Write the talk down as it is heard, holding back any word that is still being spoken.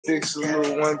Fix a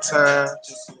little one time.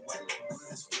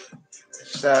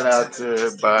 Shout out to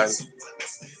everybody.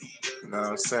 You know what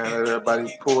I'm saying? Let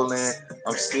everybody pull in.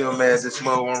 I'm still mad this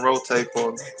mother won't rotate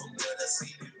for me.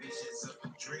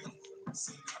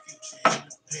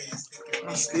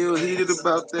 I'm still heated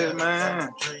about that, man.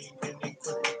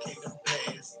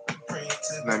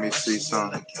 Let me see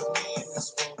something.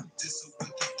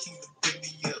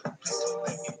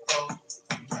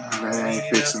 That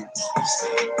ain't fixing it.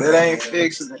 That ain't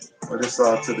fixing it. But it's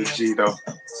all to the G though.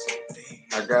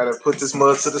 I gotta put this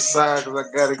mud to the side because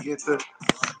I gotta get the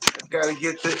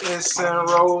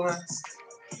incense rolling.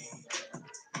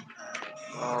 You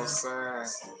know what I'm saying?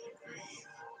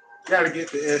 Gotta get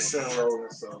the incense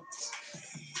rolling, so.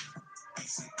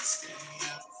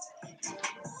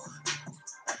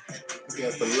 We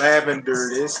got the lavender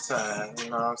this time, you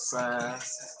know what I'm saying?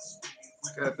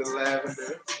 Got the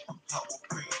lavender.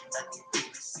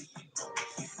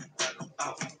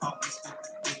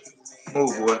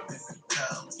 Move, boy.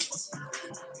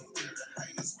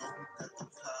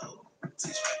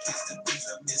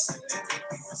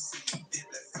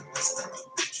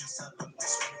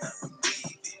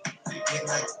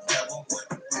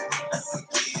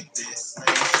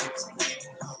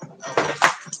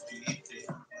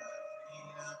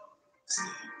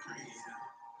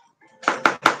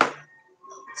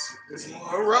 It's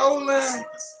more rolling.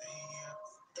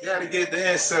 Gotta get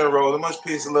the incense rolling. Much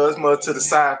peace and love. Let's move to the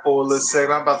side for a little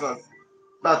second. I'm about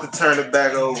to turn it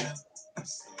back over.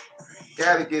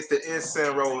 Gotta get the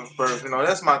incense rolling first. You know,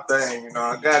 that's my thing. You know,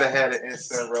 I gotta have the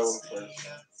incense rolling first.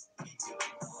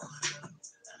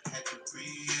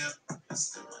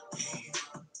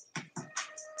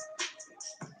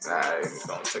 Alright, we're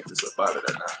gonna take this up out of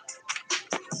there now.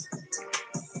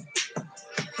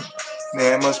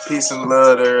 Man, much peace and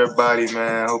love to everybody,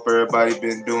 man. Hope everybody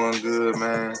been doing good,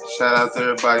 man. Shout out to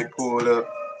everybody pulled up.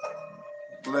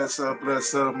 Bless up,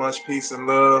 much peace and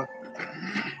love.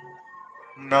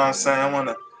 You know what I'm saying? I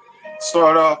wanna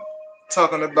start off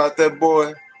talking about that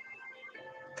boy.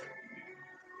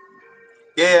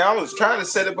 Yeah, I was trying to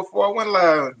set it before I went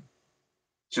live.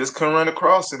 Just couldn't run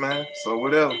across it, man. So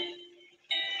whatever.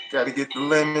 Gotta get the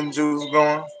lemon juice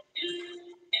going.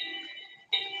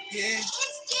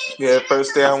 Yeah,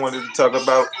 first thing I wanted to talk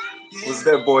about was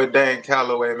that boy Dane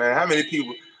Calloway, man. How many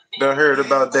people done heard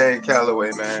about Dane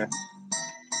Calloway, man?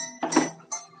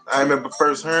 I remember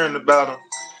first hearing about him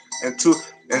in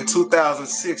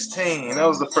 2016. That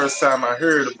was the first time I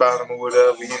heard about him or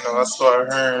whatever. You know, I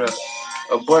started hearing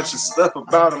a bunch of stuff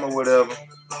about him or whatever,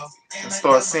 and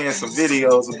started seeing some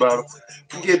videos about him.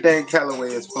 Get Dane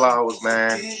Calloway his flowers,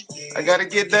 man. I gotta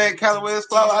get Dane Calloway his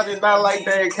flowers. I did not like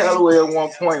Dane Calloway at one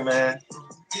point, man.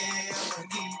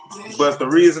 But the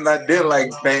reason I did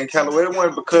like Dane Calloway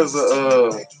wasn't because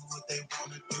of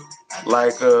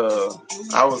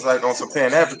I was like on some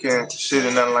Pan African shit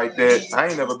and nothing like that. I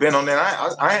ain't never been on that.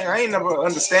 I ain't never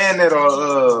understand that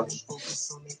or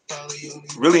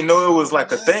really know it was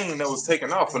like a thing that was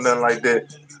taken off or nothing like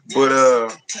that. But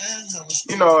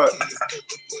you know,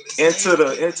 into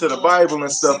the Bible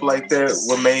and stuff like that,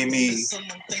 what made me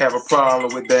have a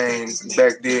problem with Dane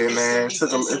back then, man.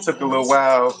 It took a little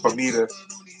while for me to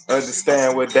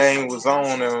understand what Dane was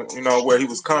on and you know where he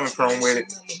was coming from with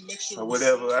it or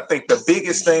whatever. I think the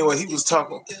biggest thing when he was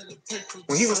talking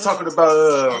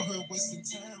about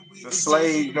the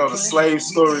slave, you know, the slave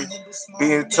story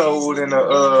being told in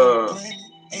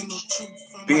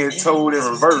being told in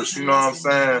reverse, you know what I'm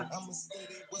saying?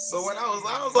 So when I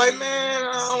was like, man,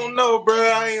 I don't know, bro.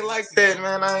 I ain't like that,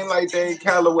 man. I ain't like Dane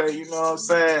Calloway, you know what I'm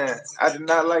saying? I did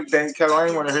not like Dane Calloway. I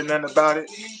ain't want to hear nothing about it.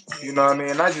 You know what I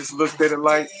mean? I just looked at it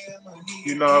like,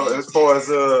 you know, as far as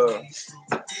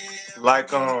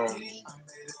like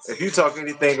if you talk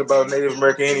anything about Native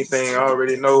American anything, I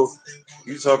already know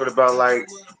you talking about like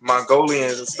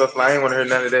Mongolians and stuff. Like I ain't want to hear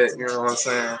none of that. You know what I'm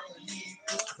saying?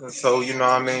 And so you know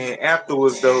what I mean.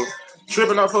 Afterwards though,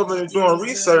 tripping off over and doing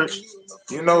research,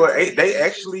 you know they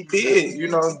actually did you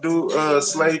know do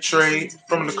slave trade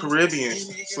from the Caribbean,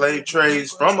 slave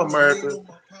trades from America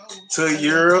to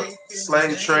Europe,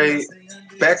 slave trade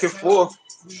back and forth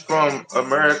from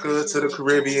America to the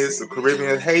Caribbean, so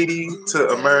Caribbean Haiti to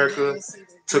America,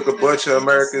 took a bunch of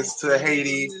Americans to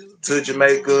Haiti, to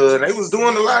Jamaica, and they was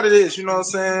doing a lot of this, you know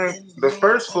what I'm saying? The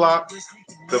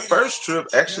first trip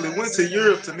actually went to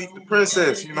Europe to meet the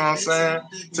princess, you know what I'm saying?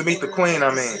 To meet the queen,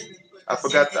 I mean. I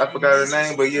forgot her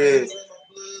name, but yeah,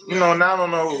 you know, now I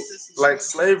don't know like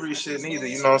slavery shit neither,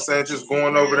 you know what I'm saying? Just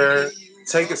going over there,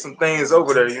 taking some things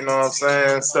over there, you know what I'm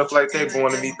saying? Stuff like that,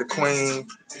 going to meet the queen,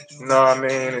 you know what I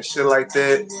mean, and shit like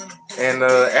that. And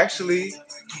actually,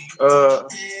 uh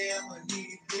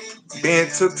being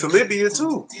took to Libya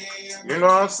too. You know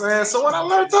what I'm saying? So when I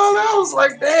learned all that, I was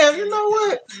like, damn, you know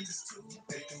what?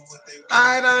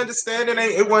 I understand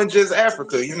it wasn't just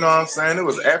Africa. You know what I'm saying? It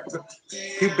was Africa.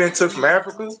 People been took from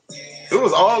Africa. It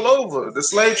was all over. The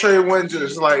slave trade wasn't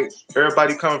just like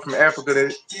everybody coming from Africa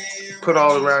that put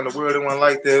all around the world. It wasn't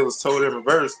like that. It was totally in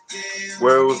reverse.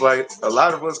 Where it was like a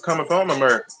lot of us coming from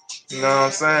America. You know what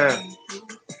I'm saying?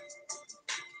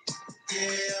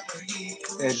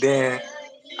 And then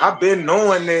I've been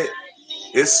knowing that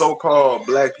it's so-called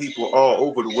black people all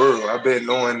over the world. I've been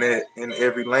knowing that in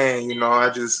every land. You know, I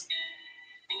just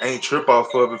ain't trip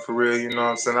off of it for real. You know what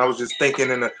I'm saying? I was just thinking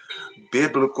in a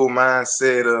biblical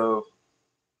mindset of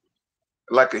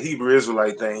like a Hebrew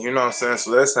Israelite thing. You know what I'm saying?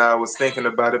 So that's how I was thinking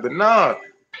about it. But nah,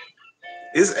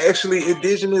 it's actually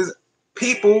indigenous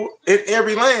people in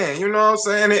every land. You know what I'm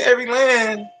saying? In every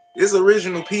land, it's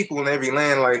original people in every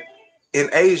land. Like in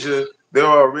Asia, there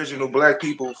are original black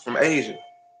people from Asia.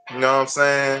 You know what I'm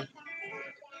saying?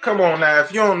 Come on now,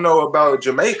 if you don't know about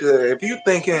Jamaica, if you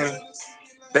thinking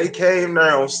they came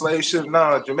there on slave ship,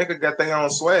 nah, Jamaica got their own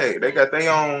swag. They got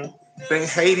their own thing.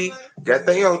 Haiti got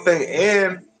their own thing.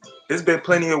 And there's been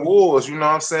plenty of wars, you know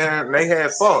what I'm saying? They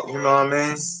had fought, you know what I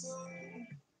mean?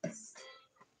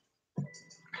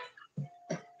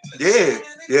 Yeah,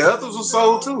 yeah, others were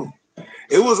sold too.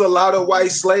 It was a lot of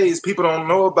white slaves. People don't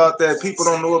know about that. People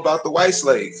don't know about the white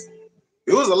slaves.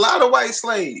 It was a lot of white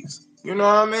slaves. You know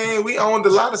what I mean? We owned a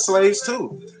lot of slaves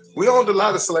too. We owned a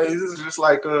lot of slaves. It's just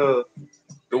like the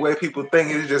way people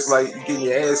think it's just like you getting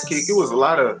your ass kicked. It was a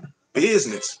lot of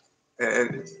business.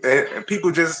 And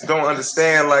people just don't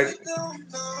understand, like,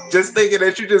 just thinking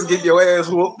that you just get your ass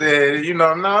whooped and, you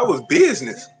know, no, it was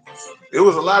business. It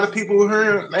was a lot of people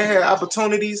here, they had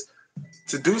opportunities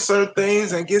to do certain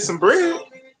things and get some bread.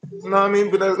 You know what I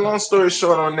mean? But a long story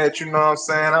short on that, you know what I'm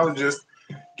saying? I was just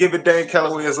giving Dane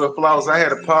Calloway his little flowers. I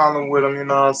had a problem with him, you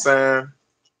know what I'm saying?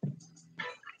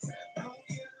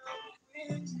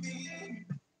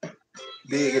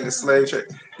 Big in the slave trade.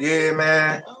 Yeah,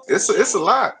 man. It's a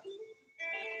lot.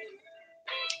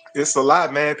 It's a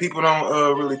lot, man. People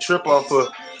don't really trip off of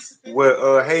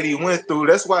what Haiti went through.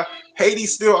 That's why Haiti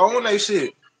still own that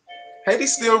shit. Haiti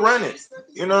still running.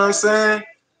 You know what I'm saying?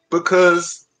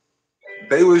 Because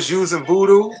they was using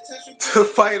voodoo to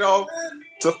fight off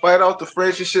the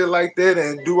French and shit like that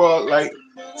and do all like,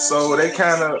 so they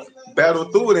kind of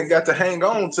battled through it and got to hang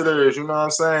on to theirs, you know what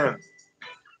I'm saying?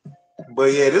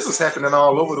 But yeah, this was happening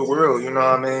all over the world, you know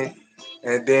what I mean?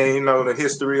 And then, you know, the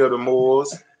history of the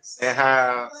Moors and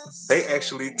how they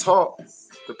actually taught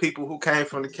the people who came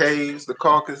from the caves, the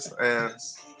Caucasus, and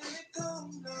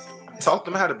taught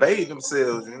them how to bathe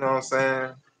themselves, you know what I'm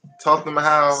saying? Taught them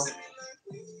how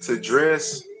to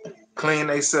dress, clean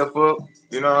themselves up,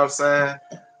 you know what I'm saying?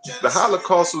 The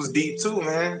Holocaust was deep too,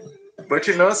 man. But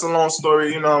you know, it's a long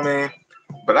story, you know what I mean?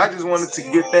 But I just wanted to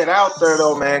get that out there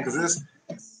though, man, because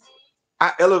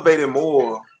I elevated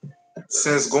more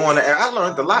since going to. I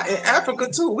learned a lot in Africa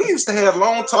too. We used to have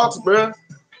long talks, bro.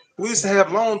 We used to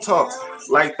have long talks.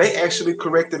 Like they actually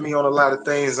corrected me on a lot of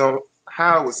things on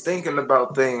how I was thinking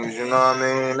about things. You know what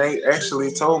I mean? They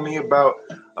actually told me about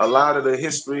a lot of the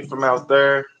history from out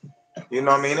there. You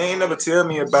know what I mean? They ain't never tell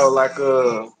me about like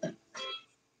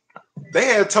They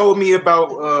had told me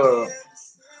about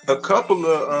a couple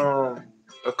of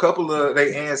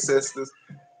their ancestors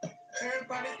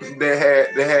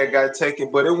that had got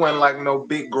taken, but it wasn't like no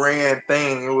big grand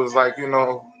thing. It was like, you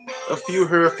know, a few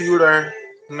here, a few there.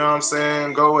 You know what I'm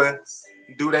saying? Go and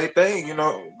do their thing. You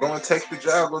know, go and take the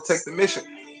job, go take the mission.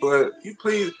 But you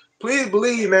please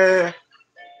believe, man,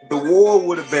 the war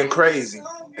would have been crazy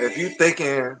if you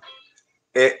thinking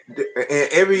in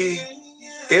every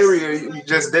area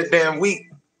just that damn week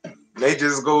they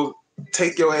just go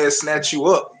take your ass, snatch you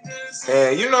up.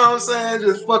 And you know what I'm saying?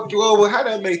 Just fuck you over. How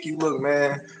that make you look,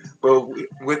 man? But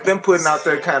with them putting out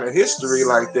that kind of history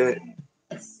like that,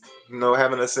 you know,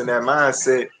 having us in that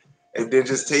mindset, and then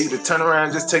just tell you to turn around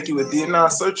and just take you a deal. Nah,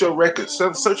 search your records.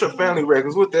 Search your family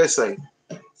records. What that say?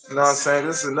 You know what I'm saying?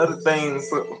 This is another thing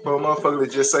for a motherfucker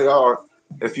to just say, oh,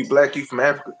 if you black, you from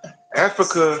Africa.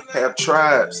 Africa have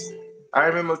tribes. I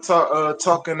remember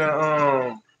talking to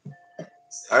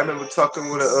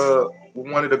with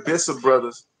one of the Bishop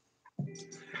brothers,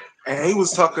 and he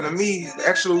was talking to me.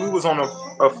 Actually, we was on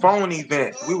a phone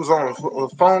event. We was on a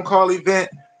phone call event.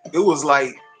 It was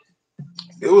like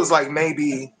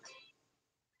maybe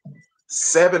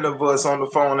 7 of us on the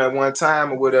phone at one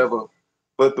time or whatever.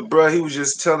 But the bro, he was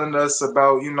just telling us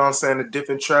about, you know what I'm saying, the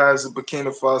different tribes of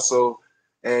Burkina Faso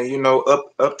and, you know,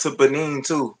 up to Benin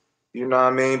too. You know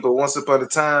what I mean? But once upon a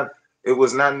time, it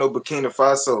was not no Burkina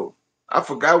Faso. I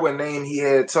forgot what name he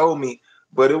had told me,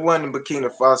 but it wasn't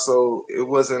Burkina Faso. It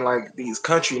wasn't like these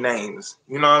country names.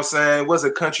 You know what I'm saying? It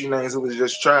wasn't country names. It was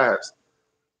just tribes.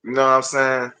 You know what I'm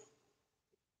saying?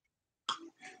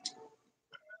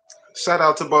 Shout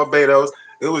out to Barbados.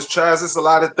 It was tribes. It's a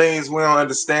lot of things we don't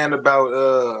understand about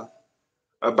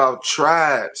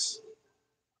tribes.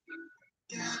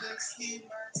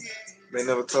 They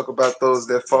never talk about those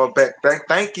that fall back.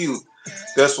 Thank you.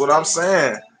 That's what I'm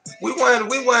saying. We won,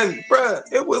 bruh.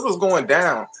 It was going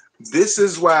down. This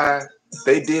is why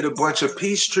they did a bunch of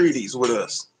peace treaties with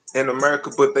us in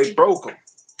America, but they broke them.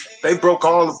 They broke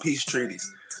all the peace treaties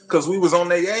because we was on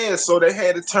their ass, so they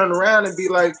had to turn around and be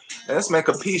like, "Let's make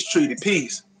a peace treaty,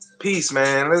 peace,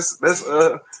 man.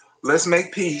 Let's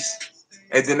make peace."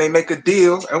 And then they make a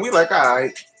deal, and we like, all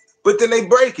right, but then they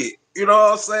break it. You know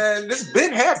what I'm saying? This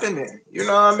been happening. You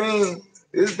know what I mean?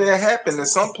 It's been happening.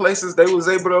 Some places they was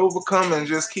able to overcome and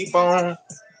just keep on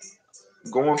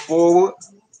going forward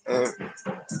and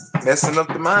messing up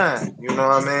the mind. You know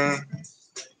what I mean?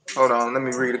 Hold on, let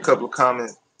me read a couple of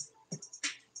comments.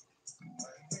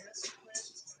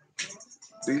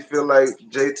 Do you feel like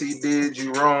JT did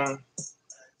you wrong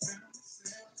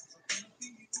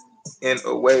in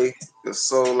a way? If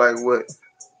so, like what?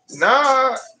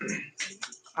 Nah,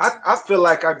 I feel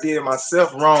like I did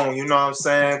myself wrong, you know what I'm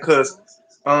saying? Because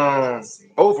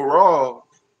overall,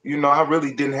 you know, I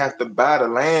really didn't have to buy the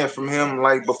land from him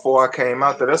like before I came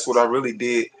out there. That's what I really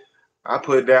did. I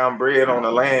put down bread on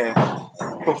the land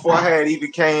before I had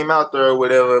even came out there or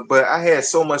whatever. But I had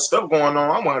so much stuff going on,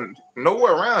 I wasn't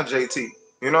nowhere around JT.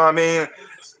 You know what I mean?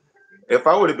 If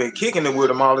I would have been kicking it with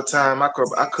him all the time, I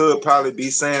could probably be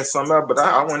saying something else, but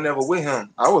I was never with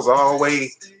him. I was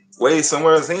always way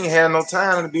somewhere else. He ain't had no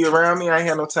time to be around me. I ain't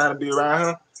had no time to be around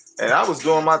him. And I was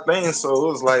doing my thing, so it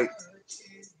was like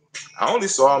I only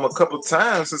saw him a couple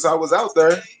times since I was out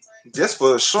there, just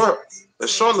for a short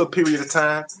little period of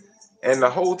time. And the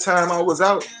whole time I was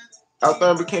out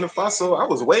there in Burkina Faso, I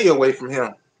was way away from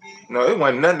him. You know, it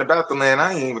wasn't nothing about the land.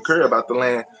 I ain't even care about the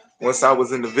land once I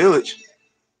was in the village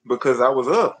because I was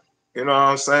up. You know what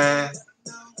I'm saying?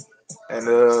 And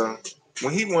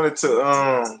when he wanted to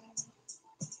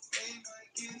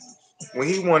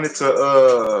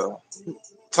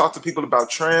talk to people about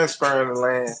transferring the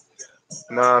land,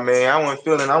 nah, man, I wasn't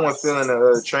feeling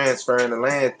the transferring the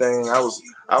land thing. I was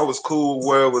cool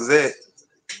where it was at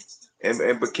in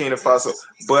Burkina Faso.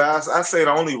 But I say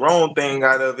the only wrong thing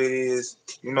out of it is,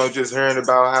 you know, just hearing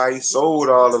about how he sold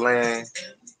all the land.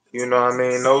 You know what I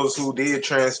mean? Those who did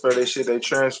transfer their shit, they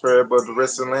transferred, but the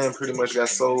rest of the land pretty much got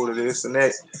sold to this and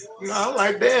that. You know, I'm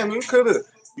like, damn, you could have,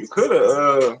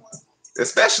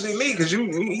 especially me, because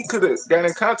he could have got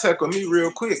in contact with me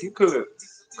real quick. You could have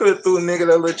threw a nigga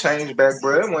that little change back,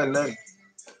 bro. It wasn't nothing.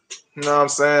 You know what I'm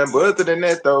saying? But other than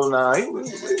that, though, nah, he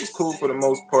was cool for the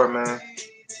most part, man.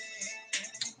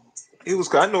 He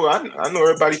was. I know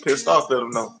everybody pissed off at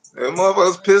him though. Them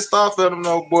motherfuckers pissed off at him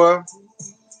though, boy.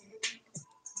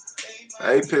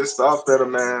 They pissed off at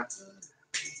him, man.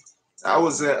 I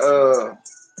was in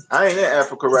I ain't in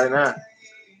Africa right now.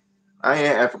 I ain't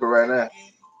in Africa right now.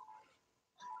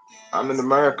 I'm in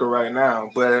America right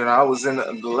now. But I was in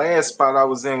the last spot I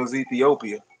was in was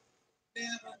Ethiopia.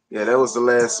 Yeah, that was the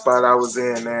last spot I was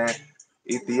in, man.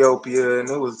 Ethiopia, and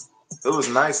it was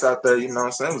nice out there. You know what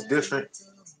I'm saying? It was different.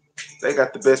 They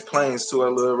got the best planes too. I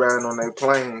love riding on their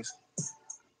planes.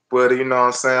 But you know what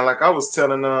I'm saying? Like I was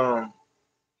telling I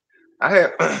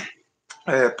had I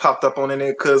had popped up on in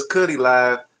there cuz Kutty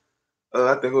live.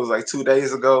 I think it was like 2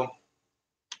 days ago.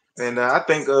 And I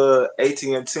think AT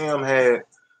and Tim had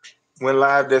went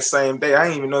live that same day. I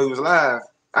didn't even know he was live.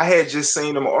 I had just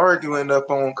seen them arguing up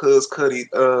on cuz Kutty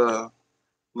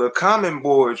little comment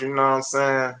board, you know what I'm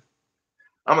saying?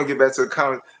 I'm gonna get back to the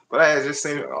comment, but I had just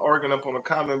seen them arguing up on the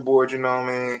comment board, you know what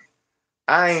I mean?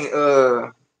 I ain't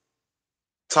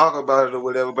talk about it or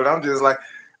whatever, but I'm just like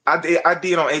I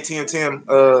did on AT&T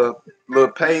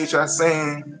little page I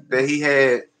seen that he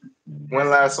had went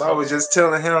live, so I was just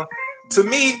telling him. To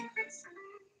me,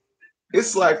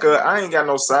 it's like I ain't got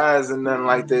no size and nothing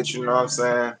like that, you know what I'm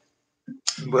saying?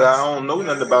 But I don't know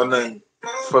nothing about nothing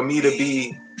for me to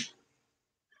be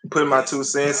putting my 2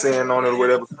 cents in on it or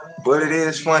whatever. But it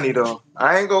is funny though.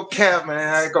 I ain't gonna cap,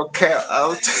 man. I ain't gonna cap. I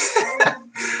was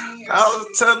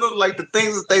telling them like the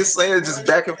things that they say are just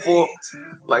back and forth,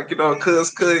 like you know,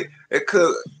 cause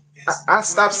I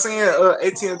stopped seeing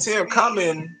AT&T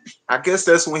commenting. I guess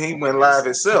that's when he went live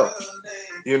himself.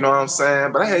 You know what I'm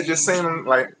saying? But I had just seen him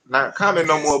like not comment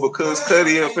no more because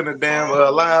Kutty up in the damn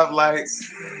live like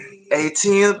AT&T.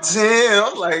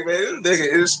 I'm like, man, this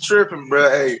nigga is tripping, bro.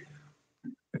 Hey,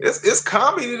 it's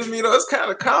comedy to me though. It's kind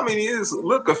of comedy. It's a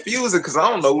little confusing because I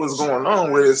don't know what's going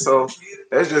on with it. So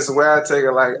that's just the way I take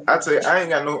it. Like I ain't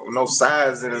got no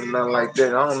sides in it, nothing like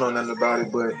that. I don't know nothing about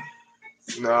it, but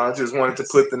I just wanted to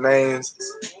put the names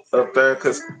up there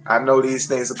because I know these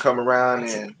things will come around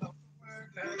and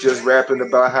just rapping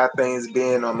about how things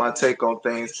been on my take on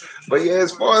things. But yeah,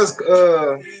 as far as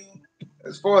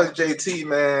JT,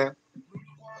 man,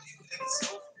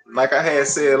 like I had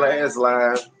said last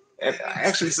live, and I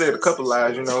actually said a couple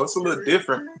lives, it's a little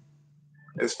different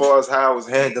as far as how I was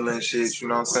handling shit, you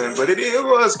know what I'm saying? But it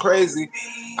was crazy.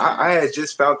 I had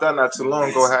just found out not too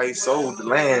long ago how he sold the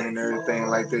land and everything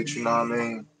like that, you know what I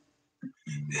mean?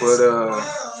 But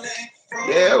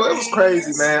yeah, it was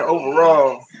crazy, man.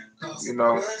 Overall, you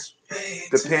know,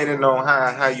 depending on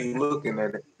how you looking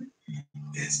at it,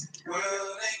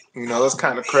 it's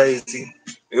kind of crazy.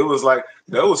 It was like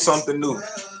that was something new.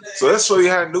 So let's show you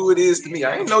how new it is to me.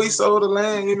 I didn't know he sold the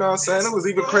land, you know what I'm saying? It was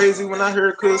even crazy when I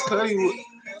heard Kutty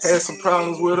had some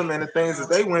problems with him and the things that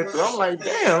they went through. I'm like,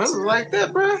 damn, it was like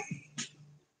that, bro.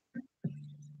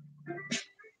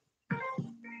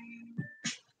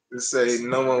 To say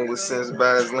no one was sent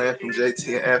by his land from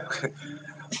JT and Africa.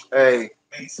 Hey,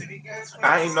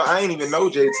 I ain't even know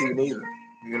JT neither.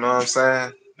 You know what I'm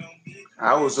saying?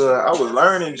 I was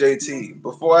learning JT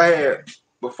before I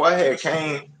had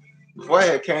came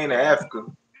to Africa,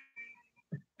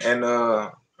 and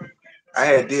I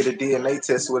had did a DNA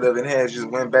test or whatever and had just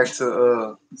went back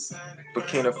to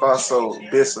Burkina Faso,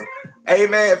 Bissau. Hey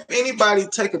man, if anybody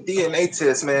take a DNA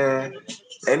test, man,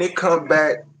 and it come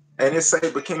back and it say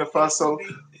Burkina Faso,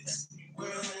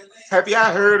 have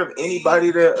y'all heard of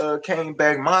anybody that came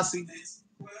back Mossy?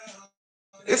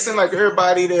 It seemed like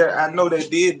everybody there I know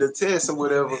that did the test or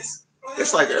whatever.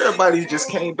 It's like everybody just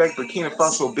came back Burkina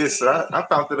Faso Bissau. I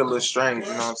found it a little strange,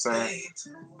 you know what I'm saying?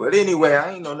 But anyway,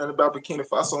 I ain't know nothing about Burkina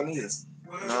Faso neither.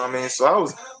 You know what I mean? So I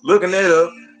was looking that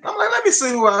up. I'm like, let me see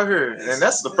who out here. And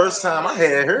that's the first time I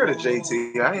had heard of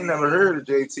JT. I ain't never heard of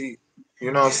JT.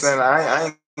 You know what I'm saying? I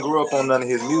ain't grew up on none of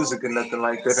his music or nothing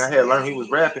like that. I had learned he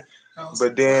was rapping.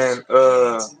 But then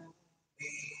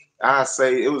I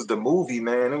say it was the movie,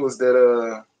 man. It was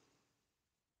that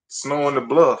Snow on the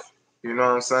Bluff. You know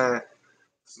what I'm saying?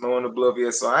 Snow on the Bluff, yeah.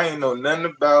 So I ain't know nothing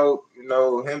about,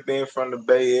 him being from the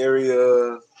Bay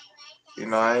Area.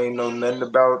 I ain't know nothing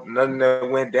about nothing that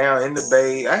went down in the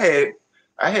Bay.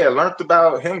 I had learned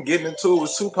about him getting into it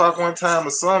with Tupac one time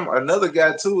or another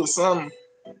guy too or something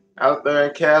out there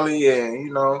in Cali,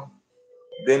 and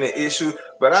then the issue.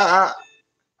 But I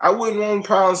wouldn't want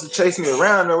problems to chase me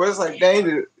around though. It's like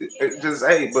dang, it just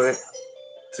hey, but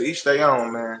to each their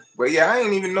own, man. But yeah, I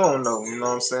ain't even know him though. You know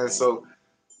what I'm saying? So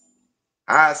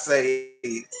I say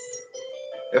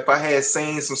if I had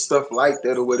seen some stuff like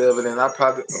that or whatever, then I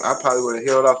probably would have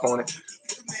held off on it.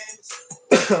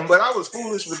 But I was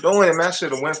foolish for doing it, man. I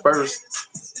should have went first,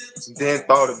 then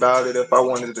thought about it if I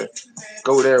wanted to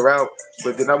go that route.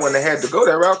 But then I wouldn't have had to go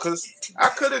that route because I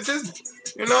could have just,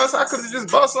 I could have just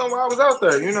bought something while I was out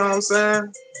there. You know what I'm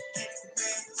saying?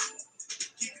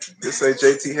 They say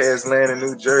JT has land in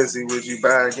New Jersey. Would you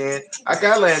buy again? I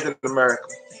got land in America.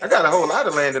 I got a whole lot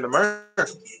of land in America.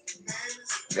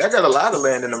 Yeah, I got a lot of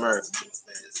land in America.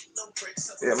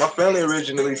 Yeah, my family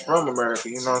originally from America.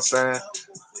 You know what I'm saying?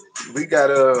 We got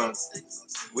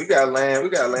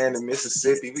land in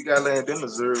Mississippi. We got land in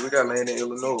Missouri. We got land in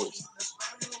Illinois.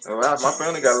 So my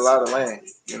family got a lot of land.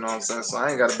 You know what I'm saying? So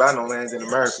I ain't got to buy no land in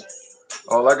America.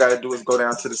 All I got to do is go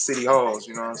down to the city halls.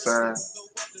 You know what I'm saying?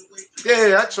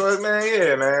 Yeah, I choice, man.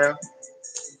 Yeah, man.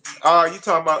 Oh, you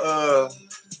talking about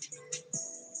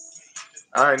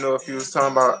I didn't know if he was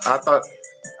talking about.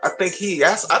 I think he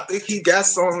got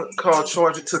something called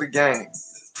Charge It to the Game.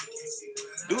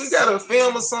 Do we got a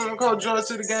film or something called Charge It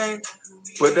to the Game?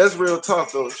 But that's real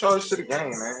talk though. Charge to the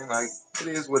game, man. Like it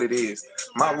is what it is.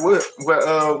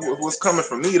 What's coming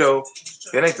from me though,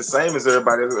 it ain't the same as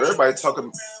everybody. Everybody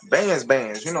talking bands.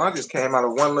 I just came out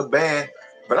of one little band,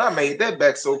 but I made that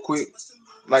back so quick.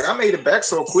 Like I made it back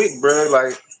so quick, bro.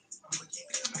 Like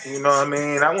you know what I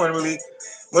mean. I wasn't really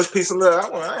much piece of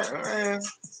love. Man.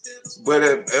 But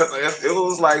if it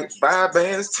was like 5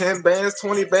 bands, 10 bands,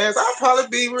 20 bands, I'd probably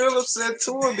be real upset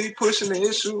too and be pushing the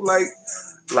issue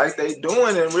like they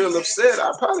doing and real upset.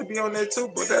 I'd probably be on there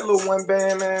too. But that little one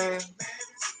band, man,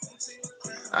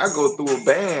 I go through a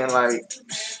band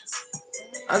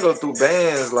I go through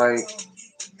bands like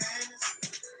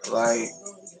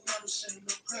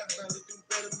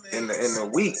in the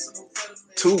week,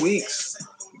 2 weeks,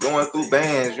 going through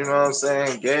bands. You know what I'm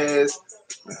saying? Gas,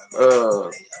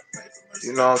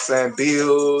 you know what I'm saying?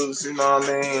 Bills. You know what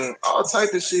I mean? All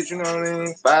type of shit. You know what I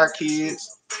mean? 5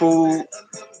 kids. food.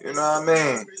 You know what I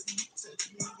mean?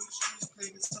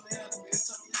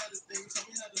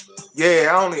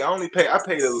 Yeah, I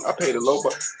paid a low,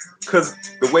 but because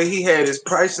the way he had his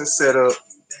pricing set up,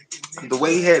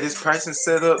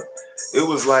 it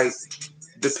was like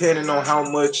depending on how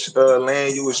much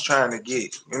land you was trying to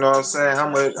get. You know what I'm saying? How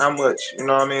much, you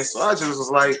know what I mean? So I just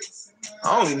was like,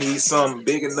 I only need something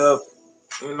big enough,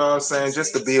 you know what I'm saying,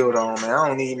 just to build on, man. I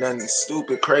don't need nothing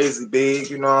stupid, crazy big,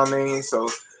 you know what I mean? So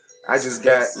I just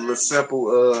got a little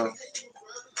simple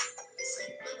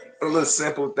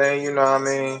thing, you know what I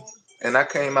mean? And I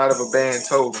came out of a band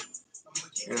total,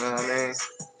 you know what I mean?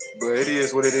 But it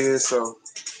is what it is, so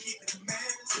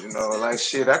you know, like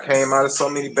shit, I came out of so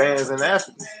many bands in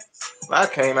Africa. I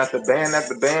came out the band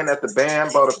after band after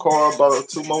band, bought a car, bought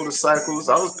 2 motorcycles.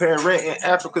 I was paying rent in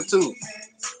Africa too. You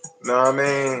know what I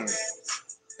mean?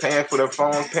 Paying for the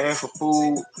phones, paying for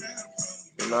food.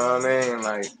 You know what I mean?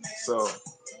 Like, so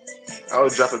I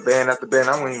was dropping band after band.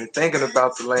 I wasn't even thinking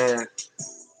about the land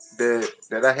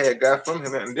that I had got from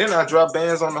him. And then I dropped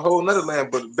bands on the whole nother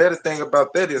land. But the better thing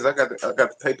about that is I got the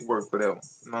paperwork for that one.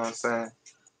 You know what I'm saying?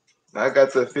 I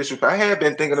got the official. I had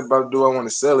been thinking about do I want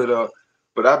to sell it up,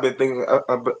 but I've been thinking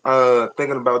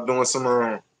about doing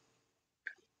some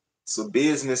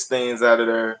business things out of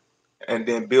there, and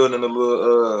then building a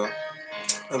little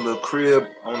crib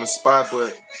on the spot,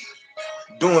 but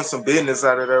doing some business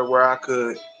out of there where I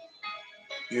could,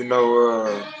 you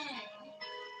know,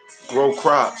 grow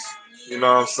crops. You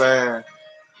know what I'm saying?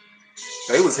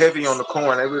 They was heavy on the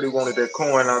corn. They really wanted that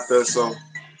corn out there, so.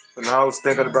 And I was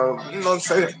thinking about, you know what I'm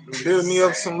saying, build me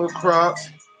up some little crops,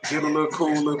 get a little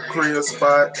cool little crib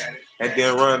spot, and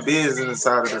then run business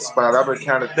out of the spot. I've been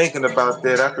kind of thinking about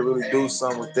that. I could really do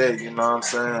something with that, you know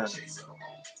what I'm saying?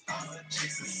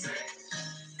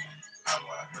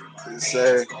 It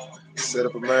said, set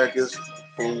up Americans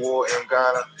for war in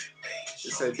Ghana.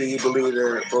 It said, do you believe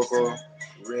that Boko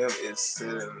Rim is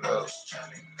setting up?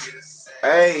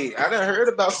 Hey, I done heard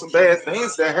about some bad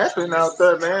things that happen out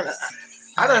there, man.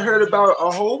 I done heard about a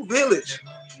whole village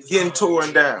getting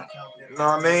torn down. You know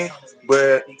what I mean?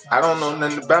 But I don't know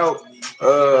nothing about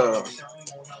uh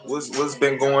what's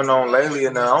been going on lately,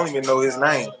 and I don't even know his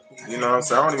name. You know what I'm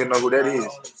saying? I don't even know who that is.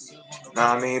 You know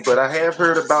what I mean? But I have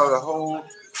heard about a whole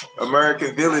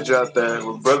American village out there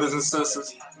with brothers and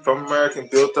sisters from America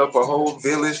built up a whole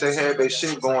village. They had their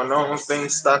shit going on,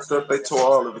 things stocked up, they tore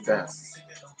all of it down.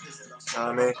 You know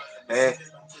what I mean? And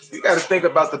you gotta think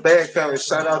about the Bag family.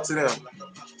 Shout out to them.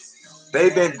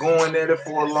 They've been going at it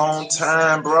for a long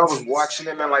time, bro. I was watching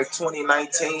them in like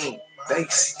 2019. They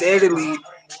steadily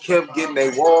kept getting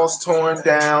their walls torn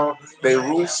down, their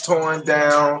roofs torn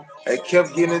down. They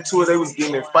kept getting into it. They was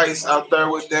getting in fights out there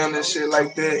with them and shit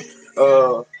like that.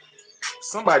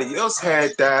 Somebody else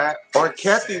had died, or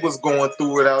Kathy was going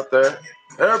through it out there.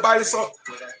 Everybody saw,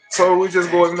 so we just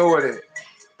go ignore that.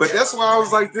 But that's why I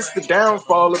was like, this the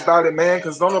downfall about it, man,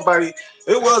 because don't nobody,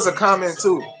 it was a comment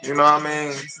too, you know what I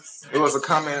mean? It was a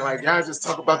comment like, y'all just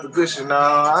talk about the good shit. No,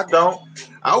 I don't.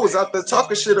 I was out there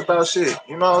talking shit about shit.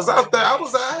 You know, I was out there, I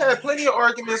had plenty of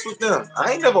arguments with them.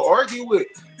 I ain't never argued with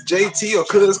JT or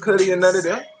Kutty or none of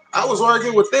them. I was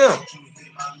arguing with them.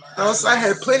 You know, so I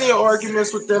had plenty of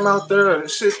arguments with them out there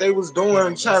and shit they was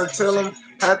doing, trying to tell them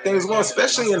how things going,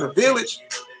 especially in the village.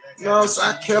 You know what I'm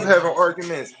saying? I kept having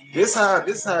arguments. This how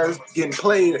it's getting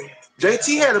played.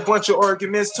 JT had a bunch of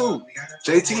arguments too.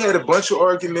 JT had a bunch of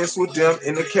arguments with them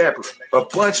in the Capitol. A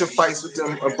bunch of fights with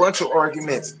them, a bunch of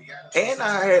arguments. And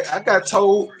I got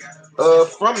told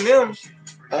from them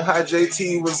on how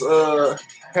JT was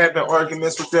having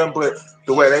arguments with them, but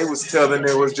the way they was telling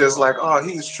it was just like, oh,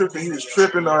 he was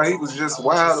tripping, or he was just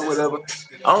wild or whatever.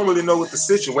 I don't really know what the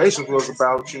situation was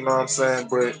about, you know what I'm saying?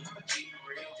 But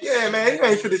yeah, man, you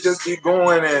ain't finna just be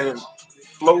going and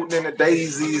floating in the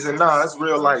daisies and nah, it's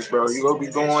real life, bro. You gonna be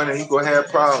going and you gonna have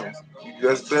problems. You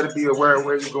just better be aware of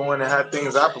where you're going and how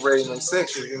things operate in them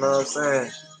sections, you know what I'm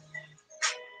saying?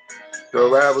 The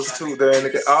rivals too, there in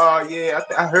the oh yeah,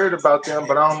 I heard about them,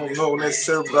 but I don't know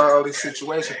necessarily about all these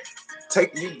situations.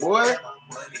 Take you, boy.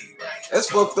 That's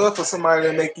fucked up for somebody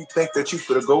to make you think that you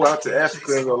could go out to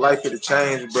Africa and your life could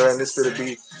change, bro. And it's gonna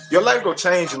be your life gonna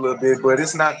change a little bit, but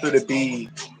it's not gonna be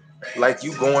like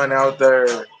you going out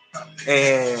there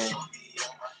and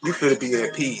you finna be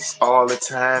at peace all the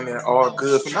time and all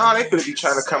good. No, they finna be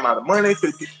trying to come out of money. They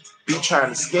finna be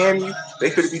trying to scam you. They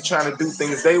finna be trying to do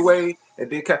things their way. And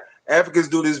then Africans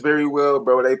do this very well,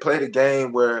 bro. They play the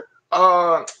game where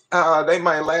they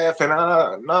might laugh and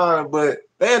but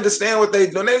they understand what they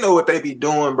do. They know what they be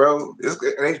doing, bro.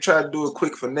 They try to do a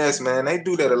quick finesse, man. They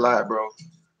do that a lot, bro.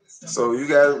 So you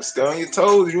gotta stay on your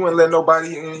toes. You wouldn't let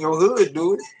nobody in your hood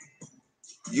do it.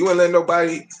 You wouldn't let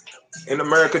nobody in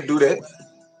America do that.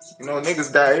 You know,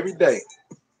 niggas die every day.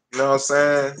 You know what I'm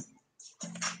saying?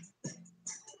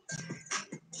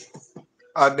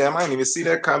 Oh damn, I didn't even see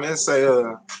that comment say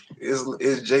is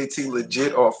JT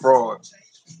legit or fraud?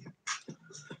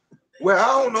 Well,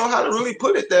 I don't know how to really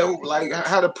put it that, like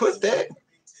how to put that,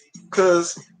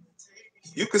 cause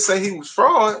you could say he was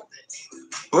fraud,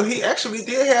 but he actually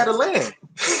did have the land.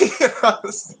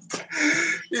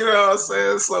 You know what I'm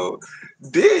saying? So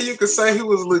then you could say he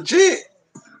was legit,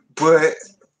 but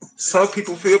some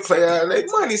people feel play out of their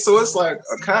money. So it's like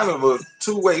a kind of a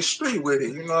two-way street with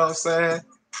it. You know what I'm saying?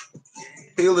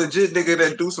 He a legit nigga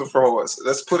that do some frauds.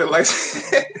 Let's put it like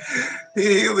that.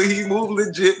 he moved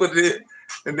legit, but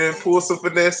and then pull some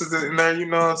finesses in there. You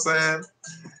know what I'm saying?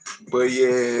 But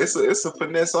yeah, it's a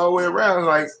finesse all the way around.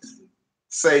 Like,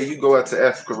 say you go out to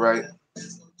Africa, right?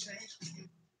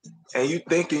 And you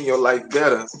thinking your life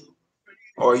better,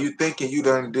 or you thinking you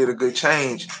done did a good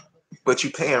change, but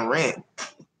you paying rent.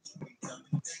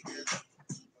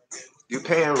 You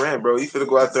paying rent, bro. You finna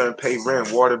go out there and pay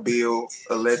rent, water bill,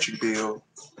 electric bill,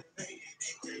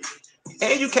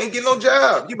 and you can't get no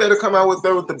job. You better come out with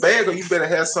the bag, or you better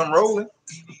have something rolling.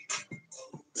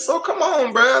 So come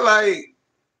on, bro. Like,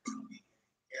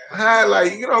 how,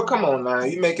 like, you know, come on now.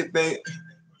 You make it think.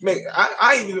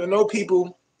 I even know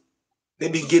people. They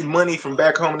be getting money from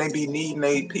back home. And they be needing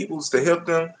they peoples to help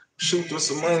them shoot them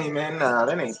some money, man. Nah,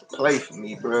 that ain't the play for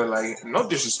me, bro. Like, no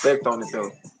disrespect on it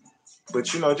though.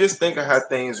 But you know, just think of how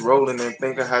things rolling and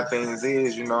think of how things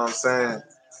is. You know what I'm saying?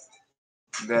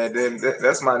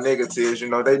 That's my negatives. You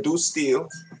know, they do steal.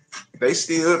 They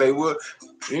steal. They will.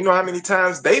 You know how many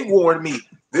times they warned me.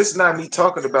 This is not me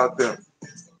talking about them.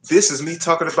 This is me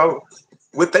talking about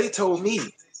what they told me.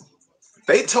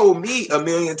 They told me a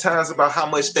million times about how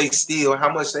much they steal,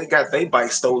 how much they got their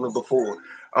bike stolen before,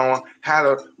 on how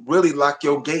to really lock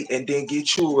your gate and then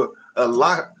get you a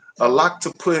lock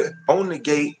to put on the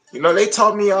gate. You know, they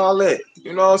taught me all that.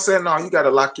 You know what I'm saying? No, you got to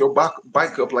lock your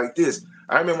bike up like this.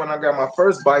 I remember when I got my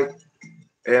first bike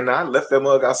and I left that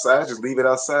mug outside, just leave it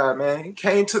outside, man. He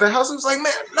came to the house. He was like,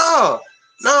 man,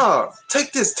 no,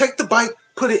 take this, take the bike,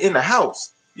 put it in the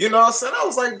house. You know what I'm saying? I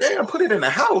was like, damn, put it in the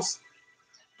house.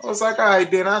 I was like, all right,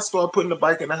 then I start putting the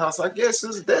bike in the house. I guess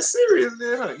it's that serious,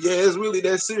 then. Huh? Yeah, it's really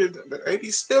that serious. They be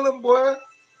stealing, boy.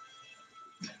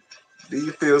 Do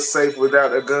you feel safe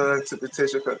without a gun to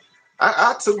protect your car?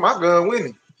 I took my gun with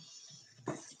me.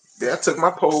 Yeah, I took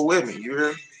my pole with me. You hear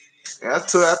me? Yeah,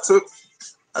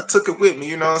 I took it with me.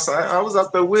 You know what I'm saying? I was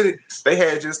out there with it. They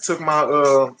had just took my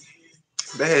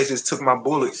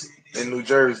bullets in New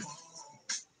Jersey.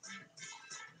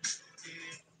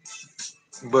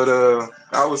 But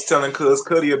I was telling Cuz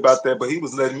Kutty about that, but he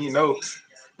was letting me know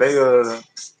they I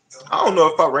don't know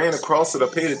if I ran across it or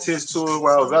paid attention to it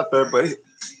while I was out there, but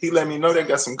he let me know they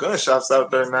got some gun shops out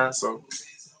there now. So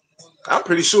I'm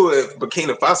pretty sure if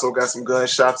Burkina Faso got some gun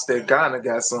shops, that Ghana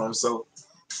got some. So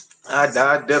I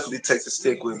definitely take the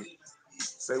stick with me.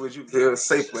 Say, would you feel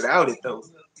safe without it though?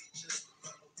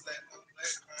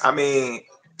 I mean,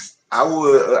 I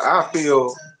would. I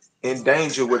feel in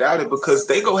danger without it because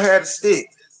they go have the stick.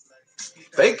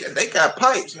 They got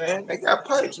pipes, man. They got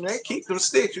pipes, man. Keep them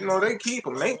sticks, you know. They keep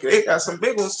them. They got some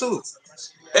big ones too.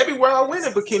 Everywhere I went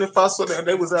in Burkina Faso,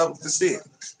 they was out with the stick.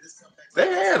 They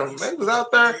had them. They was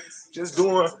out there just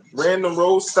doing random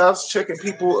road stops, checking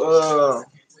people,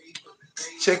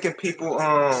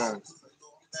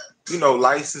 you know,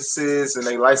 licenses and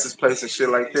they license plates and shit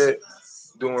like that,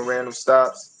 doing random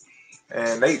stops.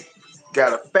 And they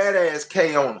got a fat ass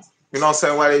K on them. You know what I'm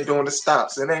saying? Why they doing the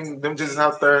stops? It ain't them just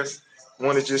out there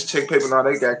want to just check paper. No,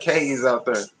 they got K's out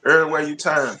there everywhere you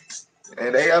turn.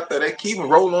 And they out there, they keep them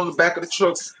rolling on the back of the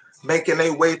trucks, making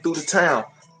their way through the town.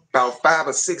 About 5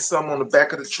 or 6 of them on the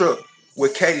back of the truck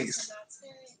with K's.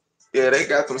 Yeah, they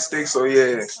got them sticks. So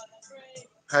yeah,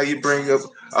 how you bring up?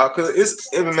 Cause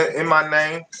it's in my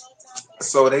name,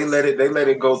 so they let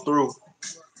it go through,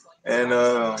 and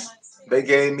they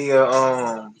gave me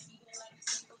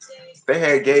they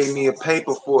had gave me a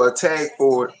paper for a tag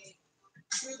for it,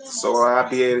 so I'll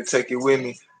be able to take it with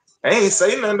me. I ain't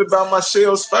say nothing about my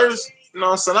shells first. You know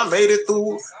what I'm saying? I made it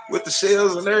through with the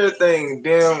shells and everything.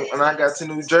 Then when I got to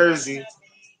New Jersey,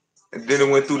 and then it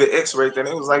went through the X-ray thing,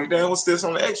 it was like, damn, what's this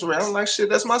on the X-ray? I'm like, shit,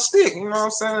 that's my stick. You know what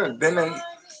I'm saying? Then they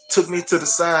took me to the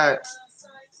side.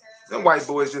 Them white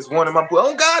boys just wanted my bullets.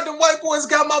 Oh God, the white boys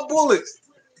got my bullets.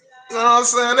 You know what I'm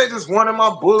saying? They just wanted my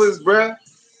bullets, bruh.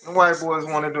 The white boys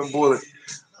wanted them bullets.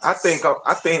 I think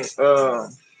the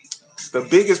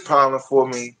biggest problem for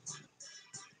me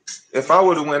If I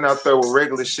would have went out there with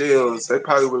regular shells, they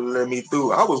probably would have let me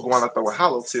through. I was going out there with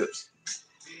hollow tips.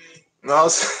 You know what I'm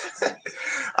saying?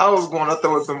 I was going out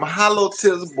there with them hollow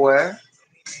tips, boy.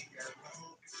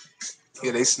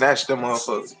 Yeah, they snatched them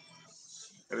motherfuckers.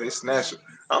 Yeah, they snatched them.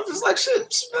 I'm just like,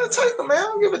 shit, take them, man. I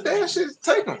don't give a damn shit.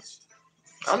 Take them.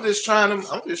 I'm just trying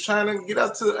to get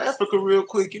out to Africa real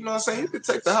quick. You know what I'm saying? You can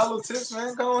take the hollow tips,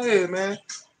 man. Go ahead, man.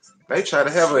 They try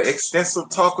to have an extensive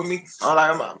talk with me.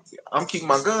 I'm keeping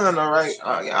my gun, all right.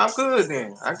 Yeah, I'm good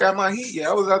then. I got my heat. Yeah,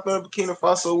 I was out there in Burkina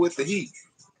Faso with the heat.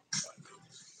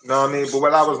 You know what I mean? But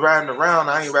when I was riding around,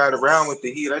 I ain't riding around with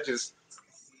the heat. I just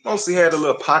mostly had a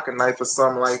little pocket knife or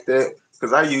something like that.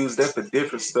 Because I used that for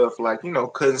different stuff, like, you know,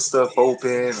 cutting stuff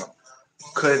open or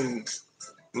cutting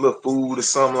little food or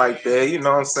something like that. You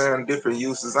know what I'm saying? Different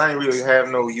uses. I ain't really have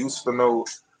no use for no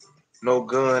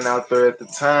gun out there at the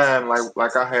time,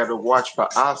 like I had to watch for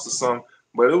ops or something.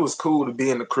 But it was cool to be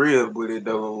in the crib with it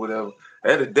though, or whatever.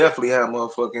 That'd definitely have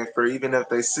motherfucking fur, even if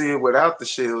they see it without the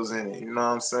shells in it. You know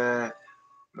what I'm saying?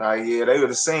 Like, yeah, they would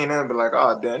have seen that and be like,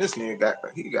 oh damn, this nigga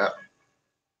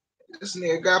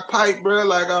got pipe, bro.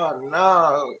 Like, oh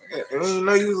no, I didn't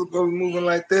know you was gonna be moving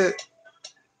like that.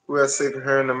 We're safe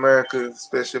here in America,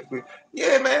 especially.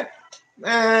 Yeah,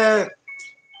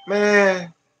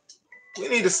 man. We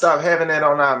need to stop having that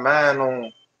on our mind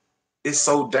on it's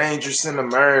so dangerous in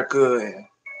America. And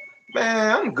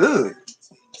man, I'm good.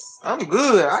 I'm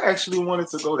good. I actually wanted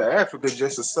to go to Africa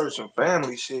just to search some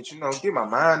family shit, you know, get my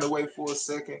mind away for a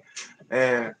second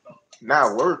and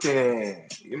not working.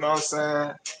 You know what I'm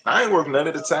saying? I ain't working none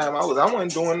of the time. I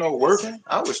wasn't doing no working.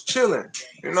 I was chilling.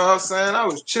 You know what I'm saying? I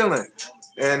was chilling.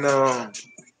 And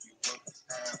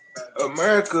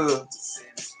America,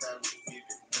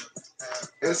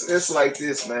 it's like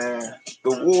this, man.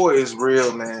 The war is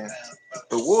real, man.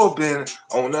 The war been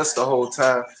on us the whole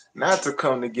time, not to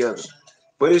come together.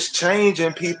 But it's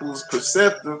changing people's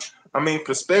perspective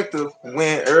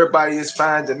when everybody is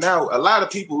finding out. A lot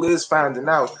of people is finding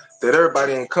out that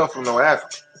everybody ain't come from no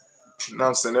Africa. You know what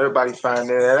I'm saying? Everybody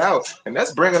finding that out. And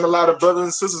that's bringing a lot of brothers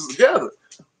and sisters together.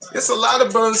 It's a lot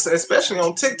of brothers, especially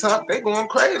on TikTok, they going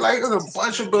crazy. Like, there's a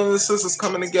bunch of brothers and sisters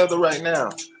coming together right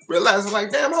now. Realizing,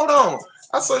 like, damn, hold on.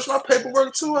 I searched my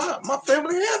paperwork too. My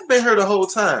family has been here the whole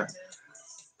time.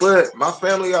 But my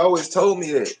family always told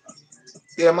me that.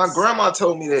 Yeah, my grandma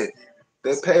told me that.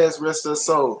 That passed, rest her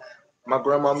soul. My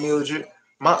grandma Mildred.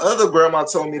 My other grandma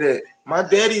told me that. My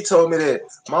daddy told me that.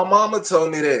 My mama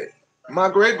told me that. My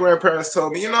great grandparents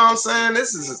told me. You know what I'm saying?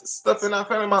 This is stuff in our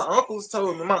family. My uncles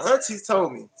told me. My aunties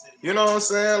told me. You know what I'm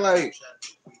saying? Like,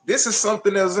 this is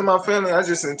something that was in my family. I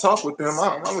just didn't talk with them.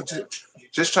 I was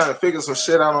just trying to figure some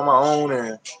shit out on my own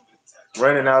and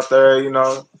running out there, you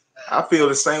know. I feel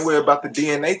the same way about the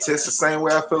DNA test, the same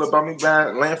way I feel about me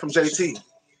buying land from JT.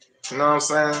 You know what I'm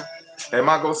saying? Am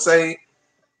I gonna say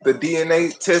the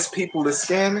DNA test people are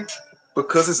scamming?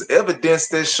 Because it's evidence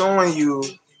that's showing you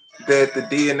that the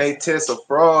DNA tests are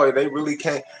fraud. They really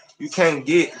can't. You can't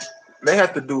get. They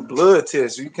have to do blood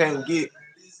tests. You can't get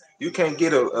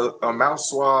a mouth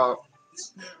swab,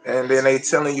 and then they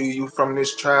telling you from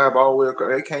this tribe all the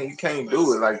way. They can't. You can't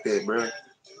do it like that, bro.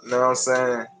 You know what I'm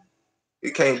saying?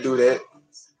 You can't do that.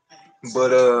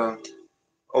 But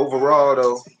overall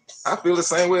though, I feel the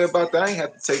same way about that. I ain't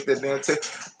have to take that damn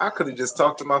test. I could have just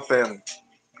talked to my family.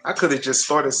 I could have just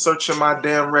started searching my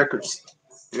damn records.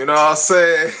 You know what I'm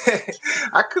saying?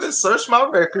 I could have searched my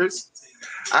records.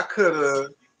 I could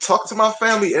have talked to my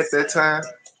family at that time.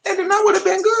 And then I would have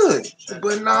been good.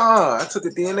 But nah, I took a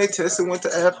DNA test and went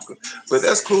to Africa. But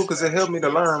that's cool because it helped me to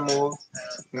learn more.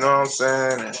 You know what I'm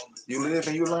saying? You live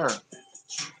and you learn.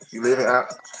 You live in,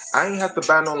 I ain't have to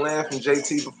buy no land from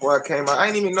JT before I came out. I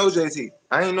ain't even know JT.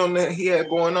 I ain't know nothing he had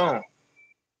going on.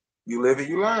 You live and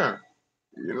you learn.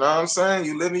 You know what I'm saying?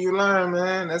 You live and you learn,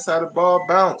 man. That's how the ball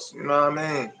bounce. You know what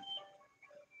I mean?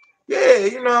 Yeah,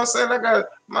 you know what I'm saying? I got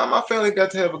my family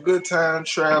got to have a good time,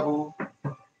 travel.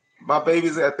 My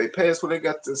babies at their passport, they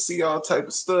got to see all type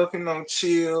of stuff, you know,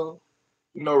 chill,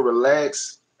 you know,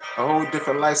 relax, a whole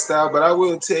different lifestyle. But I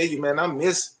will tell you, man, I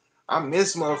miss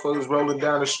motherfuckers rolling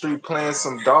down the street playing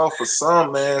some Dolph or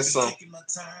some, man,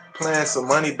 playing some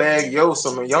money bag yo,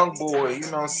 some young boy, you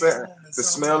know what I'm saying? The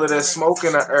smell of that smoke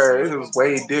in the air, it was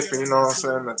way different, you know what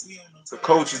I'm saying? The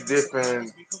coach is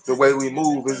different, the way we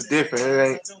move is different. It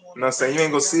ain't, you know what I'm saying? You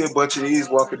ain't gonna see a bunch of these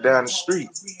walking down the street.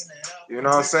 You know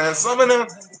what I'm saying? Some of them,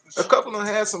 a couple of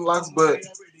them had some locks, but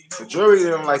the majority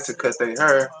of them like to cut their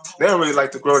hair. They don't really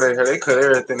like to grow their hair. They cut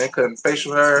everything. They cut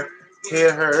facial hair,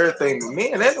 hair, everything. The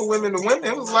men and the women,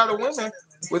 it was a lot of women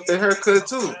with their hair cut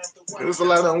too. It was a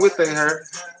lot of them with their hair.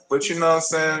 But you know what I'm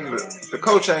saying? The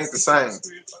culture ain't the same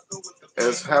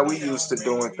as how we used to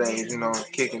doing things, you know,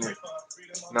 kicking it.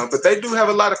 No, but they do have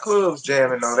a lot of clubs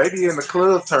jamming though. They be in the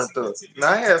club turned up.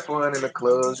 Now I had fun in the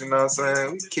clubs, you know what I'm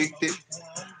saying? We kicked it.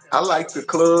 I like the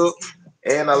club,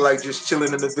 and I like just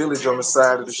chilling in the village on the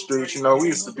side of the street. You know, we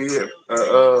used to be at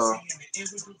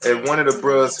one of the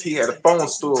bros. He had a phone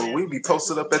store. We'd be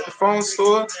posted up at the phone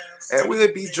store, and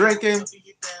we'd be drinking.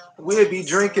 We'd be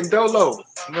drinking Dolo.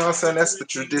 You know what I'm saying? That's the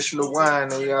traditional wine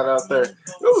they got out there. It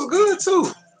was good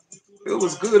too. It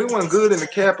was good. It wasn't good in the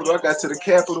capital. I got to the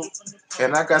capital,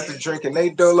 and I got to drinking they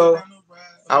Dolo.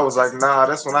 I was like, nah,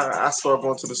 that's when I started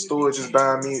going to the store just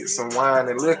buying me some wine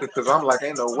and liquor because I'm like,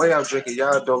 ain't no way I'm drinking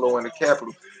y'all Dolo in the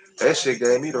capital. That shit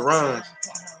gave me the runs.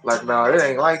 Like, nah, it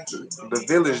ain't like the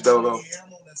village Dolo.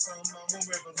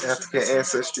 African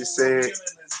ancestry said,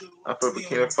 I'm from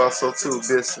Burkina Faso too,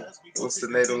 Bissa. What's the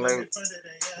native language?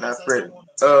 Not French.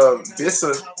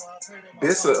 Bissa,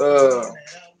 Bissa,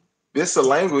 Bissa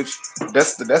language.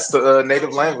 That's the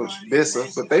native language,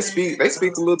 Bissa. But they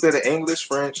speak a little bit of English,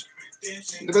 French.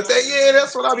 But yeah,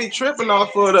 that's what I be tripping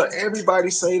off of. Everybody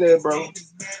say that, bro.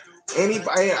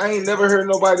 Anybody, I ain't never heard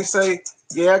nobody say,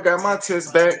 yeah, I got my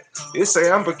test back. It say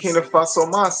I'm Burkina Faso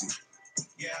Masi.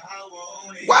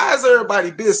 Why is everybody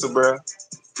Bissa, bro?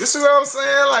 You see what I'm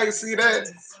saying? Like, see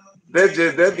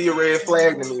that be a red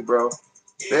flag to me, bro.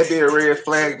 That'd be a red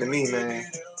flag to me, man.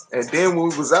 And then when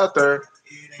we was out there,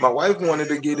 my wife wanted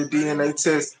to get a DNA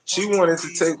test. She wanted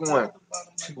to take one.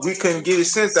 We couldn't get it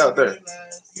sent out there.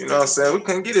 You know what I'm saying? We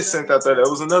couldn't get it sent out there. That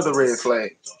was another red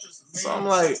flag. So I'm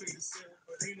like,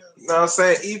 you know what I'm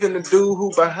saying? Even the dude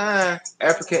who behind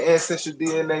African ancestry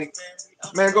DNA,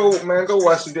 go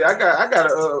watch the video.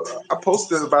 I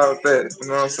posted about that. You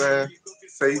know what I'm saying?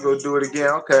 Say you go do it again.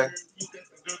 Okay,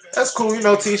 that's cool. You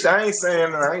know, Tisha, I ain't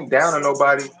saying I ain't down on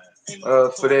nobody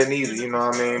for that neither. You know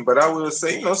what I mean? But I will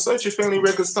say, you know, search your family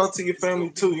records, talk to your family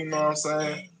too. You know what I'm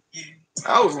saying?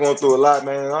 I was going through a lot,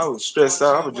 man. I was stressed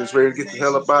out. I was just ready to get the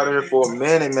hell up out of here for a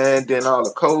minute, man. Then all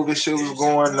the COVID shit was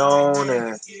going on,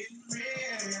 and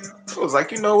I was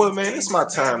like, you know what, man? It's my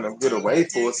time to get away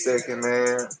for a second,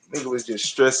 man. Nigga was just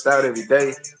stressed out every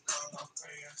day.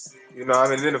 You know, I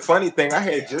mean, then the funny thing, I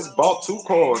had just bought 2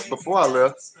 cars before I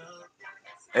left,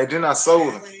 and then I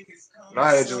sold them. And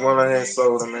I had just went ahead and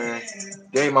sold them, man.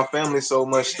 Gave my family so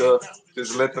much stuff,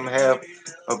 just let them have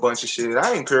a bunch of shit.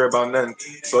 I ain't care about nothing.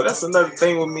 So that's another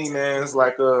thing with me, man. It's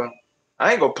like,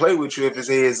 I ain't gonna play with you if it's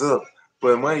heads up,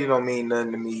 but money don't mean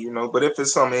nothing to me, you know. But if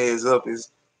it's some heads up,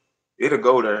 it'll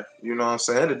go there. You know what I'm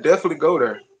saying? It'll definitely go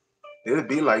there. It'll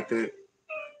be like that.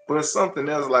 But something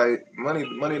else like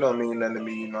money don't mean nothing to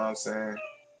me, you know what I'm saying?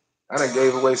 I done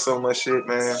gave away so much shit,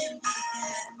 man.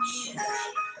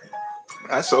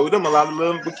 I showed them a lot of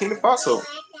love in Burkina Faso.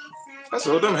 I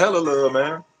showed them hella love,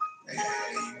 man.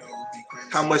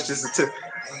 How much is the tip?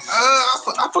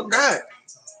 I forgot.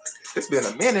 It's been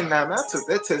a minute now, man. I took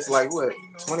that test like what,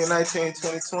 2019,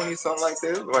 2020, something like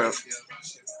that. It was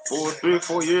like 3 or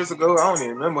 4 years ago. I don't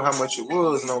even remember how much it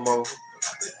was no more.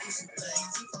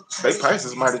 They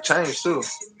prices might have changed too.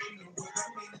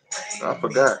 I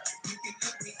forgot.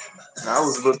 I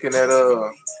was looking at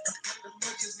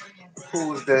who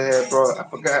was that, bro? I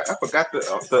forgot the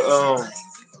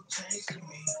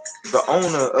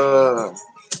owner.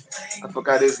 I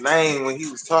forgot his name when he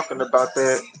was talking about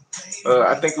that.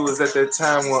 I think it was at that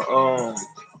time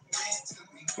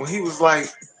when he was like,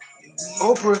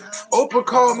 Oprah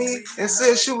called me and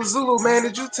said she was Zulu, man.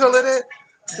 Did you tell her that?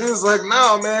 He was like,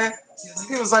 no, man.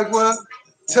 He was like, well,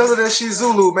 tell her that she's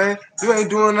Zulu, man. You ain't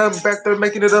doing nothing back there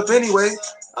making it up anyway.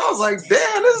 I was like,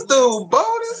 damn, this dude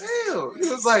bold as hell. He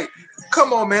was like,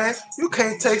 come on, man. You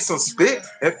can't take some spit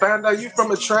and find out you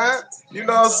from a tribe. You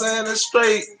know what I'm saying? It's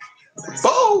straight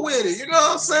bold with it. You know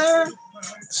what I'm saying?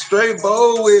 Straight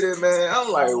bold with it, man. I'm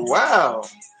like, wow.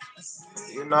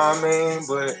 You know what I mean?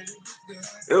 But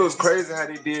it was crazy how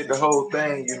they did the whole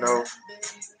thing, you know.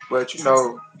 But, you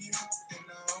know,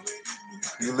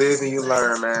 you live and you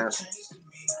learn, man.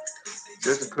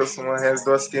 Just because someone has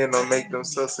dark skin don't make them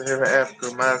sub-Saharan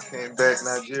Africa. Mine came back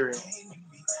Nigerian.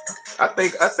 I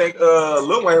think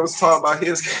Lil Wayne was talking about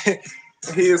his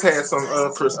his had some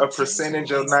a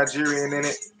percentage of Nigerian in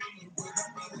it.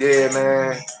 Yeah,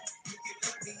 man.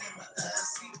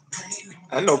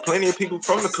 I know plenty of people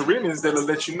from the Caribbean that'll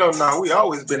let you know. Nah, we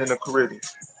always been in the Caribbean.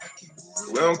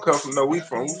 We don't come from we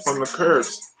from the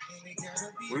curves.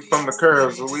 We from the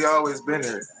curves, but we always been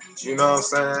here. You know what I'm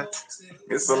saying?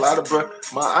 It's a lot of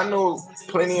I know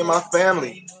plenty of my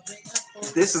family.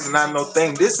 This is not no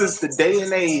thing. This is the day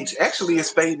and age. Actually,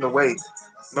 it's fading away.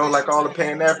 You know, like all the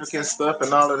Pan-African stuff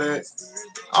and all of that.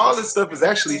 All this stuff is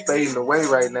actually fading away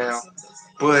right now.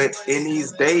 But in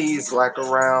these days, like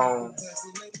around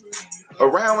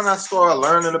when I started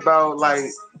learning about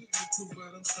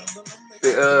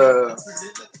the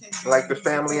like the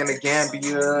family in the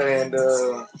Gambia and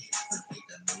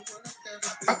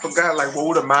I forgot like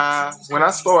Wodamai. When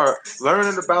I started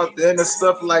learning about that and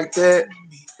stuff like that,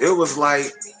 it was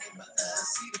like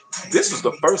this was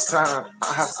the first time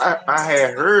I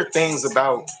had heard things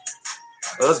about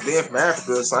us being from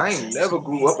Africa. So I ain't never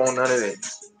grew up on none of that.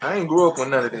 I ain't grew up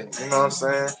on none of that. You know what I'm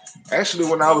saying? Actually,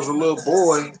 when I was a little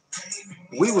boy,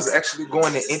 we was actually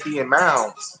going to Indian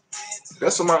mounds.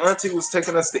 That's when my auntie was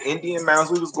taking us to Indian mounds.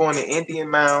 We was going to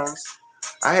Indian mounds.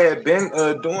 I had been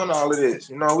doing all of this.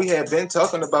 You know, we had been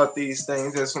talking about these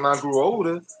things. Just when I grew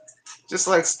older, just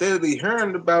like steadily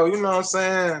hearing about, you know what I'm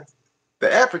saying,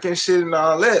 the African shit and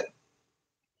all that.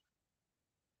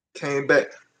 Came back.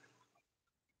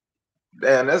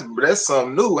 Damn, that's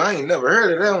something new. I ain't never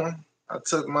heard of that one. I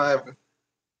took my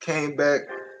came back.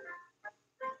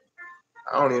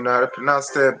 I don't even know how to pronounce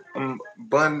that.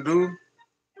 Bundu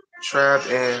tribe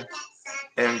in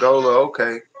Angola.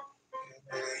 Okay,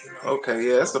 okay,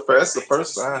 yeah, that's the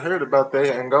first I heard about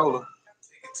that Angola.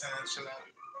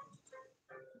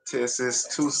 Test is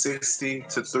 260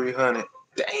 to 300.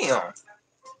 Damn,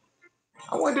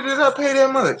 I wonder did I pay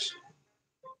that much?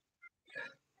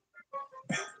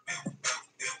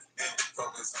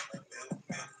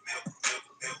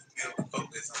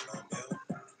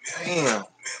 Damn.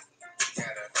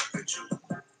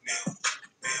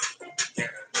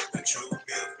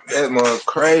 That mug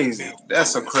crazy.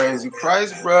 That's a crazy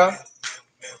price, bro.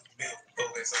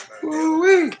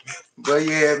 Woo-wee. But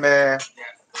yeah, man.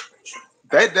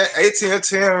 That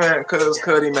AT&T man, cuz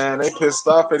Kutty, man, they pissed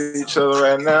off at each other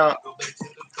right now.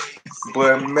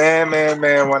 But man,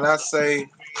 when I say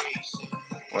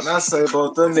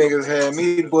both them niggas had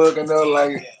me bugging up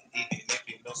like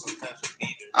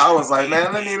I was like,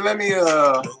 man, let me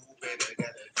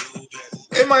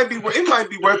it might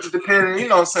be worth it depending, you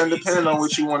know what I'm saying, depending on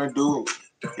what you want to do.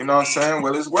 You know what I'm saying?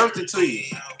 Well, it's worth it to you.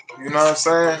 You know what I'm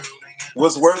saying?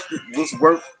 What's worth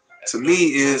to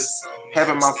me is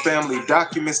having my family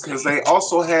documents because they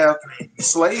also have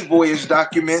slave voyage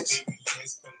documents.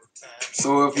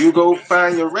 So if you go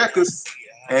find your records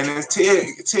and it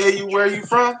tell you where you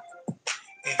from,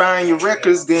 find your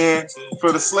records then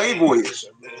for the slave voyage.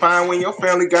 Find when your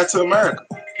family got to America.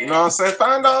 You know what I'm saying?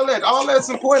 Find all that. All that's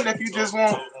important if you just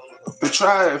want the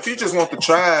tribe. If you just want the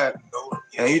tribe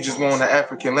and you just want the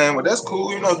African land, well, that's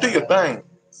cool. You know, do your thing.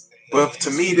 But to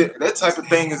me, that type of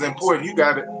thing is important. You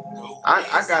gotta,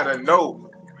 I gotta know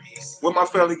what my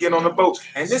family get on the boat.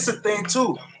 And this is the thing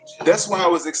too. That's why I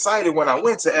was excited when I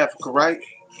went to Africa, right?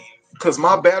 Because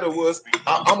my battle was,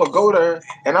 I'm gonna go there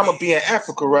and I'm gonna be in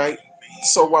Africa, right?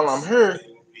 So while I'm here,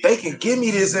 they can give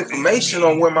me this information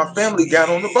on where my family got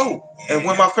on the boat and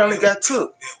when my family got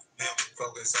took.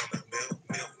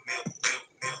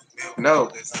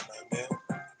 No.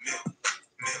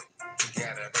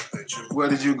 Where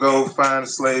did you go find the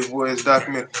slave voyage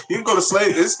document? You can go to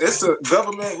slave. It's a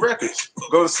government records.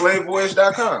 Go to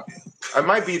slavevoyage.com. It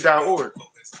might be .org.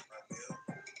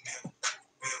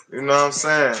 You know what I'm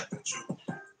saying?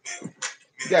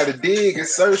 You got to dig and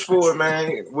search for it,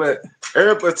 man. But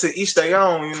everybody to each their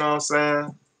own. You know what I'm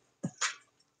saying?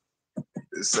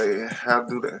 Say how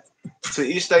do that. To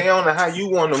each their own and how you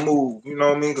want to move. You know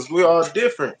what I mean? Because we're all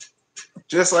different.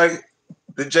 Just like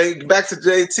back to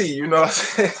JT, you know what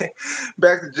I'm saying?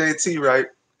 Back to JT, right?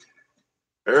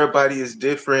 Everybody is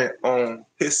different on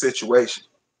his situation.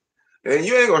 And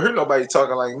you ain't gonna hear nobody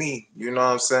talking like me, you know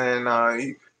what I'm saying?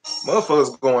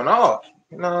 Motherfuckers going off,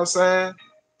 you know what I'm saying?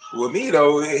 With me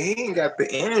though, he ain't got the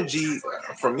energy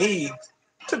for me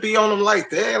to be on him like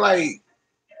that. Like,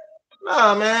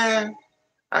 nah, man.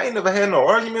 I ain't never had no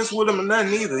arguments with him or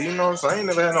nothing either, you know what I'm saying? I ain't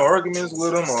never had no arguments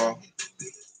with him or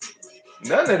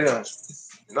none of them.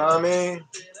 You know what I mean?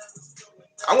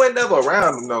 I went never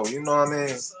around him though, you know what I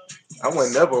mean? I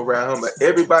went never around him, but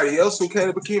everybody else who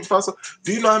came to Burkina Faso,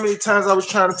 do you know how many times I was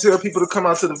trying to tell people to come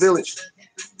out to the village?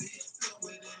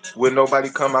 Would nobody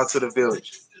come out to the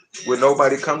village? Would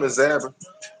nobody come to Zabra?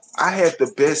 I had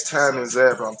the best time in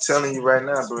Zabra. I'm telling you right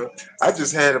now, bro. I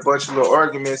just had a bunch of little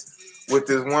arguments with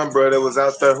this one brother that was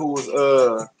out there who was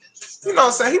you know what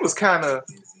I'm saying? He was kinda,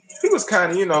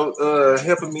 you know,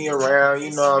 helping me around,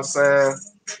 you know what I'm saying?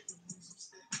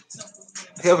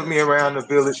 Helping me around the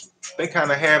village. They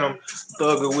kinda had him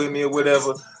thugging with me or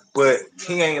whatever, but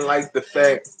he ain't like the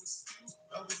fact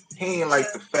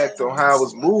on how I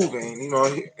was moving. You know,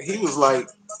 he was like,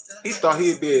 he thought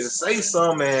he'd be able to say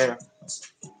something, and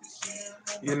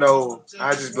you know,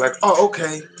 I just be like, oh,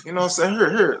 okay, you know what I'm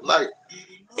saying? Here. Like,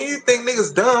 You think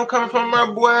niggas dumb coming from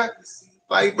my boy?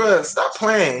 Like, bruh, stop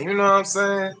playing. You know what I'm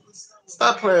saying?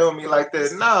 Stop playing with me like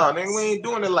that. Nah, nigga, we ain't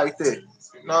doing it like that.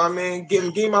 You know what I mean?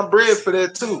 Give me my bread for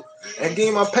that too. And give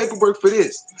me my paperwork for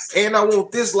this. And I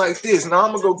want this like this. Now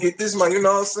I'm gonna go get this money. You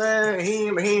know what I'm saying? He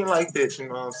ain't like that. You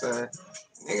know what I'm saying?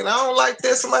 Nigga, I don't like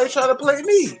that. Somebody trying to play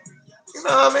me. You know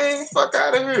what I mean? Fuck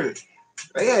out of here.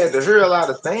 They had to hear a lot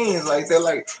of things like that.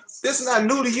 Like, this not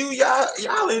new to you.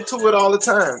 Y'all into it all the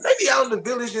time. They be out in the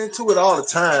village into it all the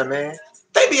time, man.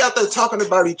 They be out there talking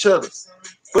about each other.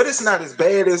 But it's not as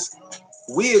bad as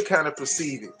we kind of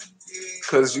perceive it.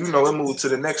 Because, you know, it moved to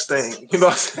the next thing. You know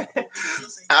what I'm saying?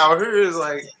 Out here is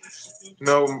like, you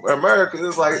know, America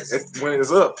is like, when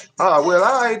it's up. Oh, well,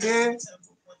 all right then.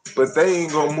 But they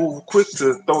ain't gonna move quick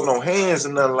to throw no hands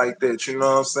and nothing like that. You know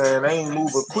what I'm saying? They ain't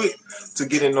moving quick to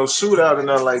get in no shootout and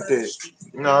nothing like that.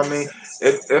 You know what I mean?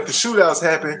 If the shootouts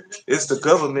happen, it's the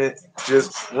government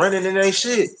just running in their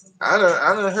shit. I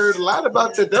done heard a lot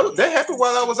about that. That happened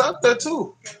while I was out there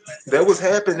too. That was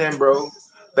happening, bro.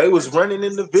 They was running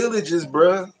in the villages,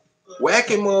 bro.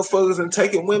 Whacking motherfuckers and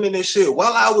taking women and shit.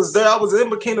 While I was there, I was in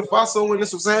Burkina Faso when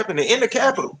this was happening, in the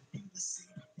capital.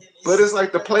 But it's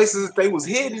like the places that they was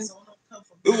hidden,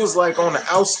 it was like on the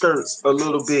outskirts a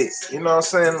little bit. You know what I'm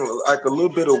saying? Like a little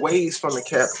bit of ways from the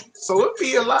capital. So it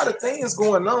be a lot of things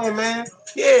going on, man.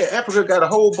 Yeah, Africa got a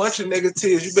whole bunch of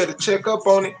negatives. You better check up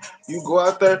on it. You go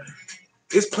out there.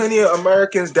 There's plenty of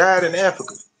Americans died in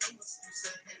Africa.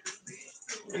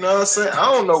 You know what I'm saying?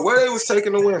 I don't know where they was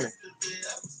taking the women.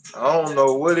 I don't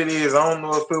know what it is. I don't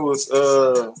know if it was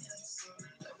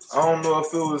I don't know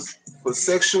if it was for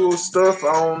sexual stuff.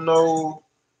 I don't know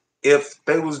if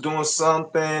they was doing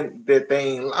something that they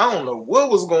ain't, I don't know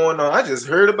what was going on. I just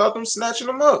heard about them snatching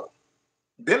them up.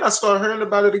 Then I started hearing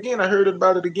about it again. I heard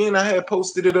about it again. I had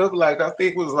posted it up like I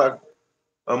think it was like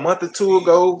a month or two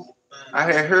ago. I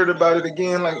had heard about it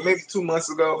again like maybe 2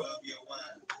 months ago.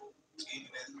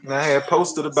 And I had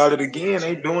posted about it again.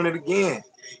 They doing it again.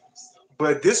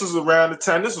 But this was around the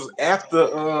time. This was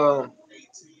after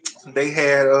they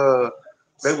had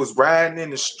they was riding in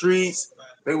the streets.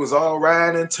 They was all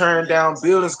riding, tearing down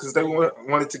buildings because they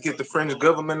wanted to get the French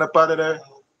government up out of there.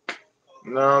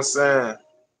 You know what I'm saying?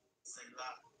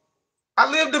 I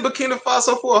lived in Burkina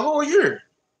Faso for a whole year.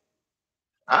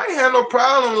 I ain't had no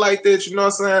problem like that. You know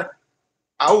what I'm saying?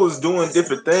 I was doing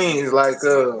different things. Like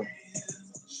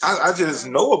I just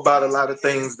know about a lot of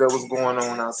things that was going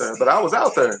on out there. But I was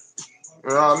out there. You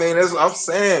know what I mean? That's what I'm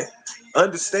saying.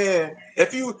 Understand?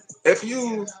 If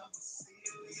you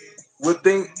would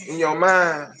think in your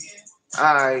mind,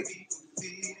 all right,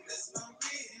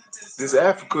 this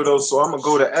Africa though, so I'm gonna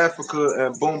go to Africa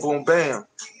and boom, boom, bam.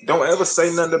 Don't ever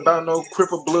say nothing about no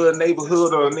Cripple Blood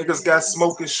neighborhood or niggas got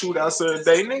smoking shootouts every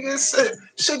day. Niggas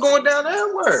shit going down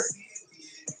everywhere.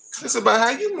 It's about how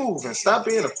you moving. Stop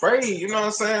being afraid. You know what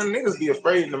I'm saying? Niggas be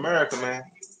afraid in America, man.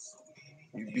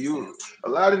 A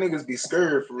lot of niggas be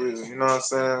scared for real. You know what I'm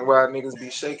saying? Why niggas be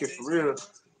shaking for real.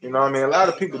 You know what I mean? A lot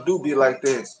of people do be like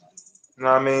this. You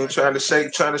know what I mean? Trying to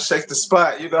shake the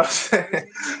spot. You know what I'm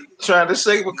saying? Trying to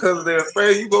shake because they're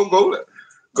afraid. You go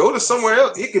to somewhere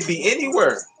else. It could be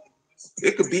anywhere.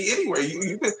 It could be anywhere.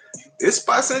 You can. It's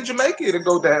spots in Jamaica it'll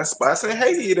go down. Spots in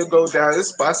Haiti it'll go down. It's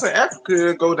spots in Africa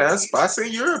it'll go down. Spots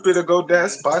in Europe it'll go down.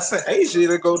 Spots in Asia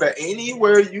it'll go down.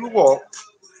 Anywhere you walk,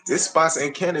 there's spots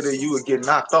in Canada you would get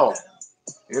knocked off.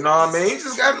 You know what I mean? You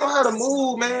just gotta know how to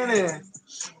move, man, and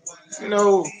you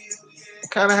know,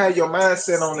 kind of have your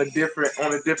mindset on a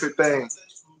different thing.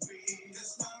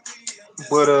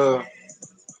 But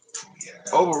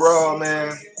overall,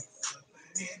 man,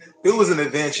 it was an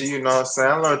adventure. You know what I'm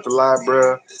saying? I learned a lot,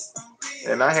 bro,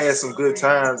 and I had some good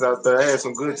times out there. I had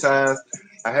some good times.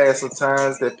 I had some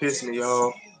times that pissed me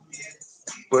off,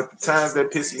 but the times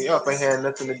that pissed me off ain't had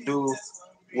nothing to do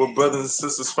with brothers and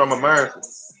sisters from America.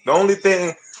 The only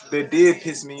thing that did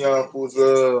piss me off was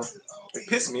it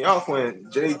pissed me off when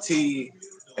JT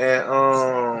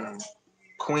and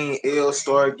Queen L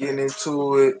started getting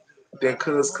into it. Then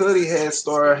cuz Kutty had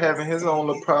started having his own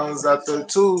little problems out there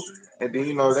too. And then,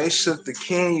 you know, they shook to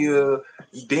Kenya.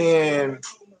 Then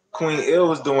Queen L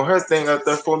was doing her thing out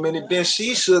there for a minute. Then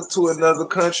she shook to another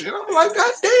country. And I'm like,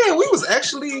 God damn, we was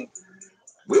actually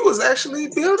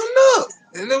building up.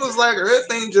 And it was like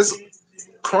everything just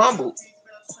crumbled.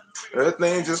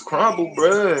 Everything just crumbled,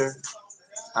 bruh.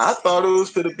 I thought it was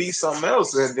for to be something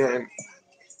else. And then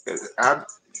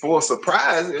for a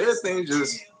surprise, everything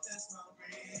just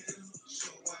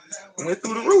went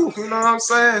through the roof. You know what I'm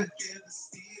saying?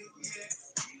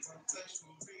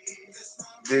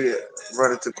 Did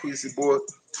run into Queasy boy.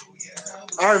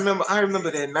 I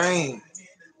remember that name.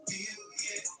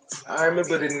 I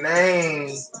remember the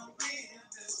name.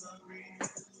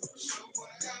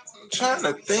 I'm trying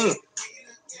to think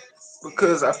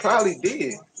because I probably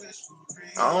did.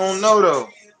 I don't know though,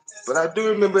 but I do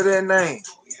remember that name.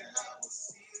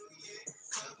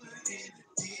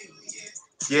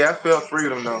 Yeah, I felt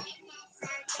freedom though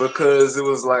because it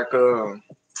was like I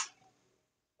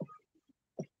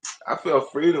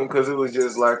felt freedom because it was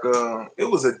just like it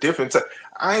was a different type.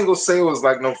 I ain't gonna say it was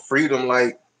like no freedom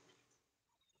like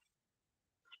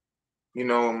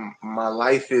my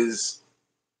life is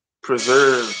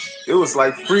preserved. It was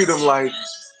like freedom like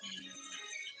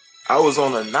I was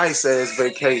on a nice ass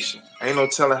vacation. Ain't no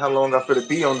telling how long I could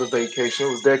be on the vacation.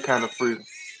 It was that kind of freedom.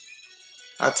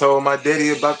 I told my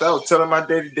daddy about that. I was telling my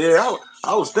daddy, I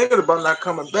was thinking about not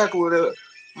coming back with it.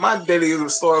 My daddy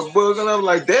was start bugging. I was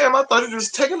like, damn, I thought you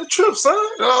was taking a trip, son.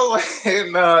 And I was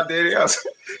like, nah, daddy, I was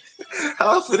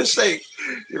for the shake.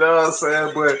 You know what I'm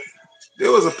saying? But it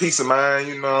was a peace of mind,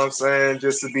 you know what I'm saying?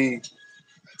 Just to be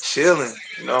chilling,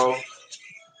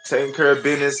 taking care of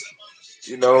business.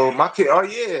 My kid. Oh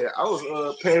yeah, I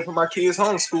was paying for my kids'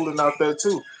 homeschooling out there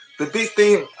too. The big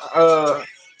thing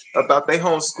about they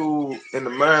homeschool in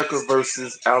America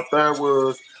versus out there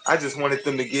was I just wanted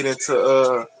them to get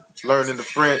into learning the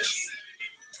French.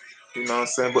 You know what I'm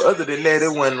saying? But other than that,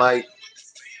 it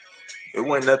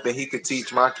wasn't nothing he could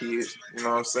teach my kids. You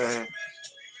know what I'm saying?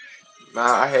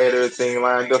 Nah, I had everything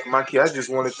lined up for my kids. I just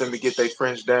wanted them to get their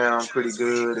French down pretty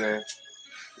good, and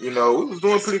we was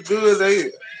doing pretty good.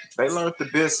 They learned the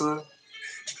Bissa.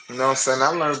 You know what I'm saying? I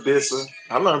learned Bissa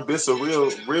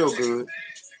real good.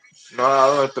 I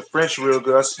learned the French real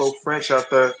good. I spoke French out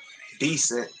there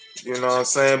decent. You know what I'm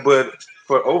saying? But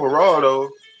for overall though,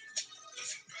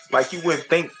 like you wouldn't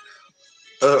think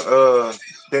uh uh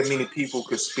that many people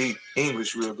could speak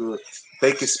English real good.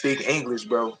 They could speak English,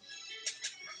 bro.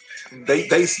 They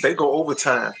go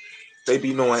overtime. They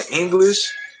be knowing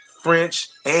English, French,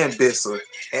 and Bissa.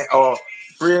 And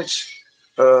French,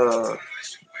 uh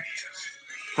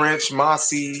French,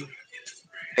 Mossy,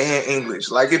 and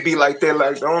English. Like it be like that.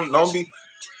 Like don't be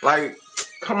like,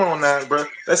 come on now, bro.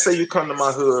 Let's say you come to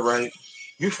my hood, right?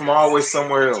 You from always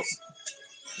somewhere else.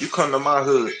 You come to my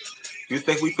hood. You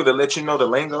think we could have let you know the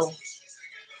lingo?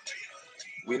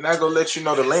 We not gonna let you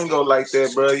know the lingo like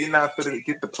that, bro. You're not gonna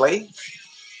get to play.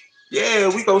 Yeah,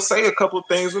 we gonna say a couple of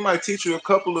things. We might teach you a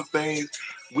couple of things.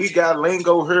 We got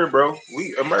lingo here, bro.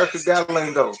 America got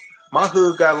lingo. My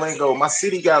hood got lingo. My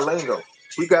city got lingo.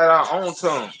 We got our own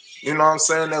tongue. You know what I'm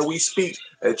saying? That we speak.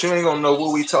 That you ain't gonna know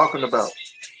what we talking about.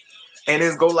 And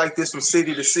it's go like this from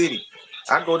city to city.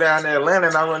 I go down to Atlanta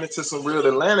and I run into some real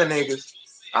Atlanta niggas.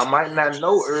 I might not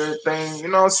know everything, you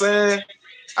know what I'm saying?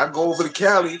 I go over to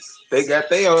Cali, they got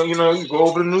their own, you go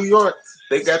over to New York,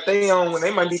 they got their own when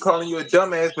they might be calling you a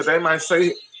dumbass, but they might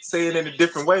say it in a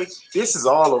different way. This is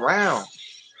all around.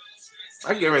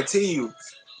 I guarantee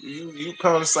you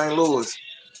come to St. Louis,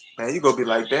 man, you gonna be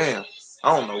like, damn,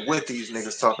 I don't know what these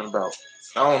niggas talking about.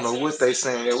 I don't know what they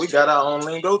saying. Yeah, we got our own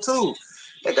lingo too.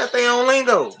 They got their own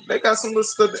lingo. They got some little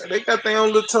stuff. They got their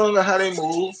own little tongue of how they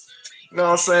move. You know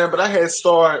what I'm saying? But I had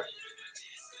started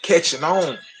catching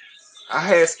on.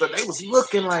 They was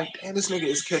looking like, damn, this nigga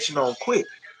is catching on quick.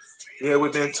 Yeah,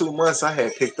 within 2 months, I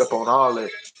had picked up on all that.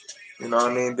 You know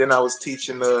what I mean? Then I was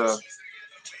teaching. I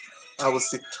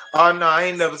was. Oh no, I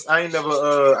ain't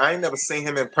never seen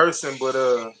him in person, but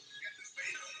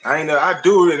I ain't. I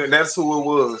do it, and that's who it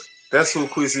was. That's who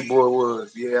Quizzy Boy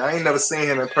was. Yeah, I ain't never seen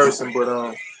him in person,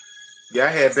 but yeah,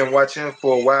 I had been watching him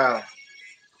for a while.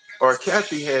 Or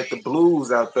Kathy had the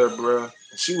blues out there, bro.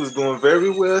 She was doing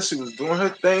very well. She was doing her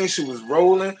thing. She was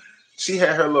rolling. She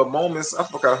had her little moments. I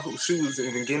forgot who she was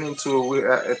even getting into it with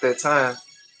at that time.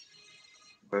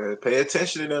 But pay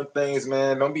attention to them things,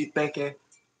 man. Don't be thinking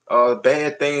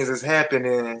bad things is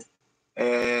happening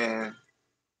and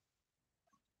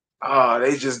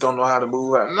they just don't know how to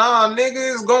move out. Nah,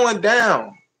 nigga, it's going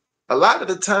down. A lot of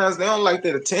the times they don't like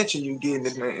that attention you getting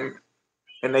in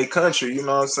their country. You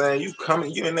know what I'm saying? You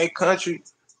in their country,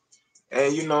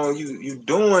 and you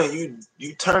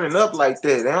turning up like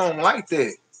that. They don't like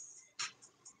that.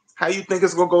 How you think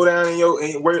it's gonna go down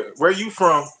in where you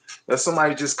from? If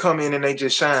somebody just come in and they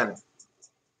just shining,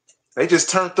 they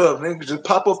just turned up. They just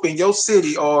pop up in your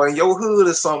city or in your hood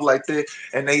or something like that,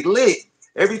 and they lit.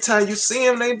 Every time you see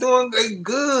them, they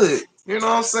good. You know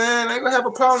what I'm saying? They gonna have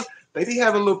a problem. They be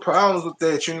having little problems with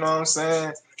that. You know what I'm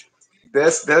saying?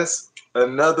 That's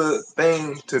another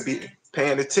thing to be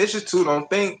paying attention to. Don't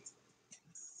think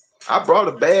I brought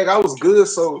a bag. I was good.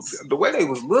 So the way they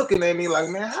was looking at me like,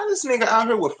 man, how this nigga out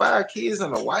here with 5 kids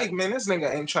and a wife, man? This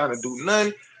nigga ain't trying to do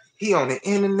nothing. He on the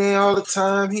internet all the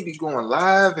time. He be going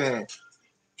live and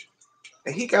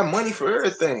and he got money for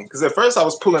everything. Cause at first I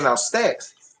was pulling out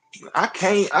stacks. I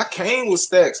came with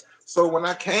stacks. So when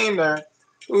I came there,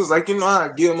 it was like, I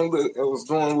give him a little, I was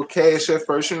doing with cash at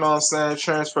first, you know what I'm saying,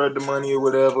 transferred the money or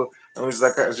whatever. And it was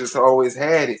like I just always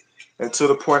had it. And to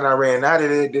the point I ran out of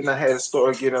it, then I had to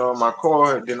start getting on my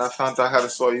card. Then I found out how to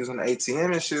start using the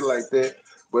ATM and shit like that.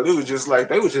 But it was just like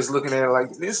they was just looking at it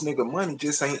like this nigga money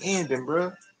just ain't ending,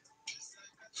 bro.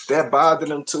 That bothered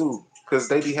them too, cause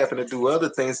they be having to do other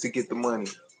things to get the money.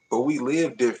 But we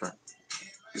live different.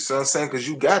 You see what I'm saying? Cause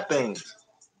you got things.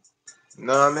 You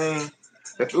know what I mean?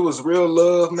 If it was real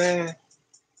love, man,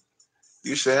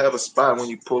 you should have a spot when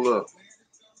you pull up.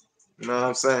 You know what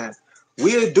I'm saying?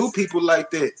 We'll do people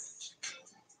like that.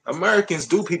 Americans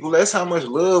do people. That's how much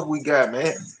love we got,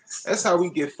 man. That's how we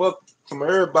get fucked from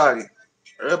everybody.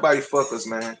 Everybody fuck us,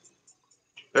 man.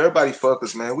 Everybody fuck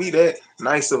us, man. We that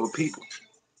nice of a people.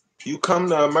 You come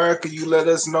to America, you let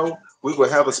us know, we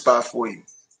gonna have a spot for you.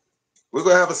 We're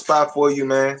gonna have a spot for you,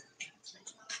 man.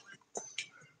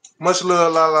 Much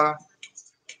love, Lala.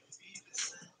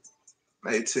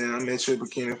 Hey Tim, I'm in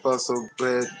Burkina Faso.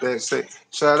 Bad say.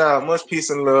 Shout out, much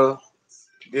peace and love.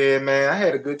 Yeah, man, I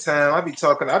had a good time. I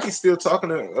be still talking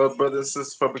to brothers and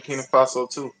sisters from Burkina Faso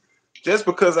too. Just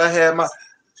because I have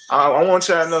I want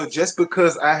y'all to know, just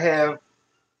because I have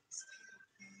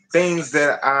things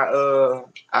that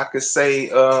I could say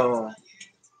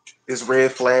is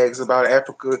red flags about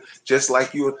Africa, just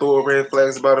like you would throw red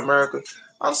flags about America.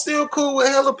 I'm still cool with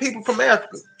hella people from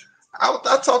Africa.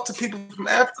 I talked to people from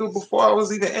Africa before I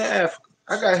was even in Africa.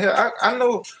 I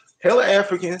know hella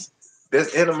Africans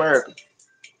that's in America.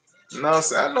 You know what I'm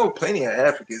saying? I know plenty of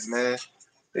Africans, man.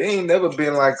 They ain't never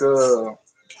been like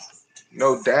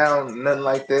no down, nothing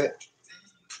like that.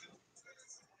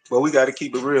 But we gotta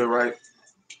keep it real, right?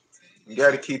 We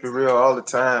gotta keep it real all the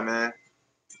time, man.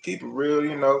 Keep it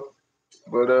real,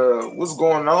 But what's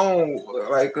going on?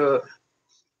 Like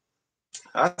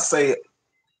I say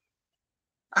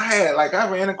I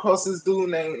ran across this dude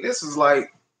named this was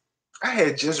like I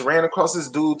had just ran across this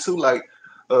dude too, like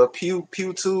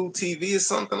pt2 TV or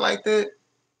something like that.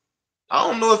 I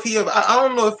don't know if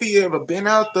he ever been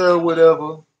out there or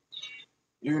whatever.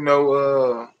 I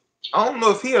don't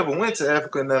know if he ever went to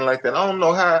Africa or nothing like that. I don't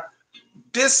know how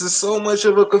this is so much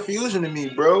of a confusion to me,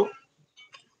 bro.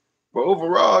 But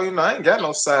overall, I ain't got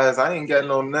no size. I ain't got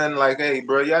no nothing like, hey,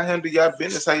 bro, y'all handle y'all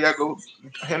business. How y'all go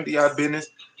handle y'all business?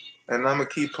 And I'm gonna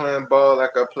keep playing ball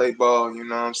like I play ball, you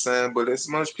know what I'm saying? But it's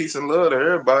much peace and love to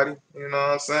everybody, you know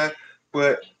what I'm saying?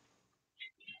 But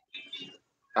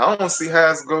I don't see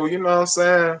how it's go, you know what I'm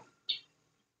saying?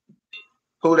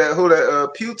 Who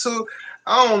that Pew to?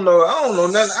 I don't know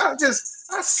nothing.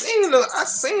 I seen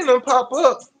them pop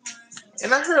up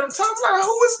and I heard him talk like,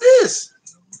 who is this?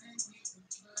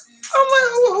 I'm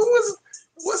like,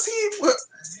 was he?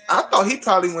 I thought he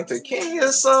probably went to Kenya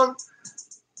or something.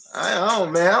 I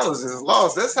don't, man. I was just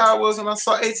lost. That's how I was when I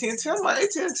saw AT&T. I'm like,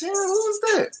 AT&T, who was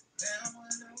that?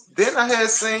 Then I had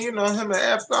seen, him in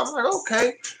Africa. I'm like,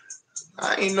 okay.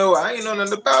 I ain't know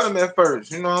nothing about him at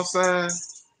first. You know what I'm saying?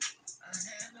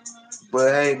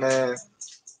 But hey, man,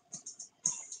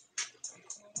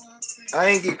 I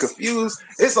ain't get confused.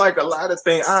 It's like a lot of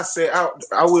things I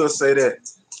will say that.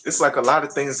 It's like a lot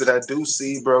of things that I do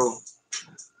see, bro.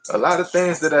 A lot of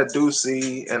things that I do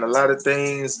see and a lot of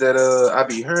things that I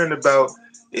be hearing about,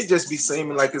 it just be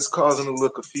seeming like it's causing a little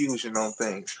confusion on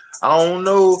things. I don't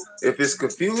know if it's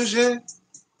confusion,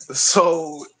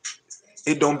 so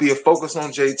it don't be a focus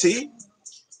on JT,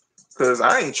 because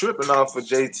I ain't tripping off of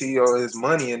JT or his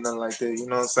money and nothing like that. You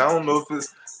know what I'm saying? I don't know if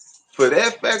it's for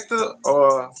that factor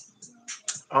or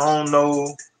I don't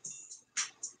know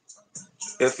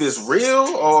if it's real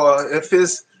or if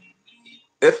it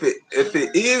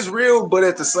is real, but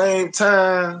at the same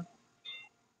time,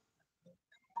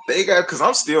 they got, because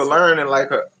I'm still learning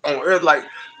like on Earth, like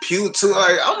Pew too.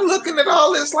 Like I'm looking at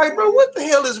all this, like, bro, what the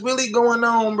hell is really going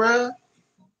on, bro?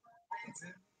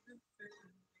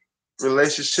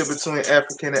 Relationship between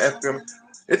African and African.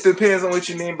 It depends on what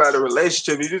you mean by the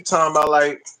relationship. If you're talking about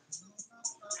like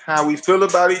how we feel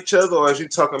about each other, or is you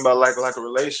talking about like a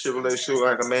relationship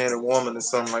like a man and woman or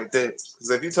something like that? Because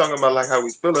if you're talking about like how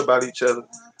we feel about each other,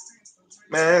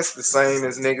 man, it's the same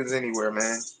as niggas anywhere,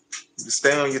 man. You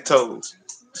stay on your toes,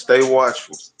 stay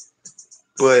watchful.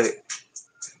 But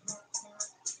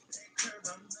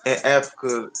in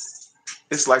Africa,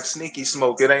 it's like sneaky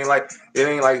smoke. It ain't like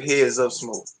heads up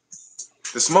smoke.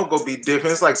 The smoke gonna be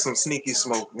different. It's like some sneaky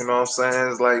smoke. You know what I'm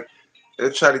saying? It's like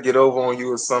they'll try to get over on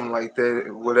you or something like that,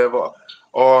 whatever.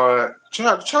 Or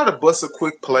try to bust a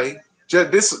quick play.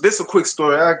 Just this a quick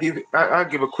story. I'll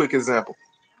give a quick example.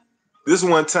 This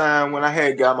one time when I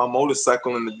had got my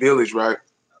motorcycle in the village, right?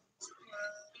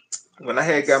 When I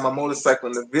had got my motorcycle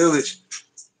in the village,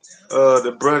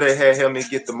 the brother had helped me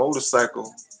get the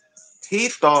motorcycle. He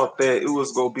thought that it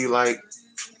was gonna be like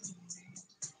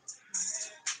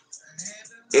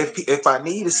if I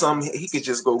needed something, he could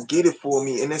just go get it for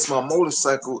me, and it's my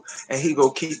motorcycle, and he go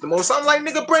keep the motorcycle. I'm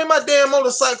like, nigga, bring my damn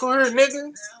motorcycle here,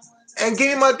 nigga, and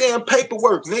give me my damn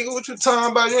paperwork, nigga. What you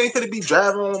talking about? You ain't gonna be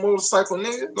driving on a motorcycle,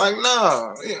 nigga. Like,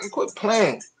 nah, quit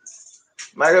playing.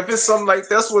 Like, if it's something like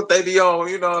that's what they be on,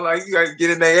 you know, like you gotta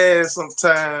get in their ass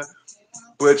sometime.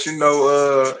 But you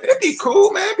know, it'd be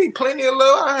cool, man. It'd be plenty of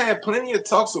love. I had plenty of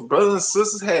talks with brothers and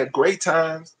sisters. Had great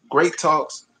times, great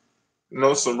talks. You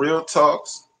know, some real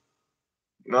talks.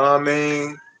 You know what I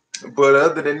mean? But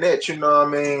other than that, you know what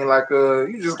I mean? Like,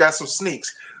 you just got some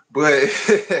sneaks. But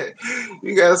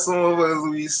you got some of us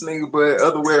who be sneaking, but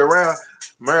other way around,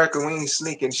 America, we ain't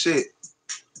sneaking shit.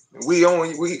 We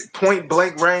point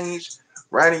blank range,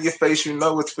 right in your face, you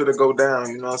know it's finna go down,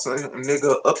 you know what I'm saying? A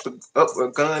nigga up a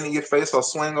gun in your face or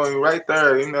swing on you right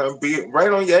there, you know, be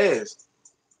right on your ass.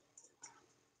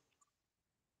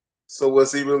 So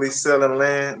was he really selling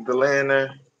the land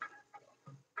there?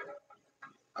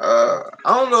 I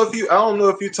don't know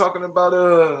if you talking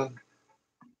about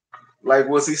like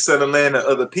was he selling land to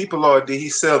other people or did he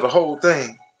sell the whole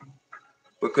thing?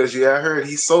 Because yeah, I heard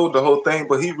he sold the whole thing,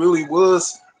 but he really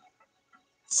was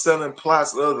selling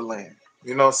plots of other land.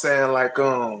 You know what I'm saying? Like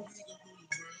I'll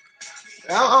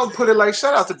put it like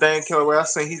shout out to Dane Calloway. I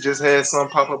seen he just had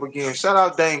something pop up again. Shout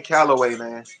out Dane Calloway,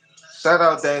 man. Shout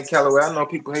out Dane Calloway. I know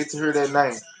people hate to hear that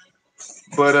name.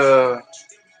 But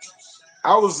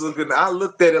I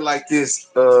looked at it like this,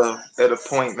 at a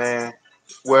point, man,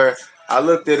 where I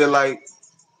looked at it like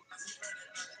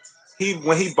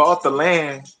when he bought the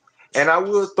land, and I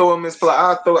would throw him his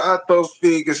flower. I throw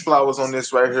Fig his flowers on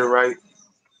this right here, right?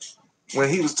 When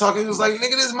he was talking, he was like, nigga,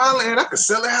 this is my land. I can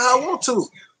sell it how I want to.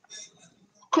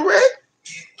 Correct?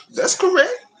 That's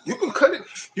correct. You can cut it.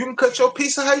 You can cut your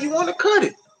piece of how you want to cut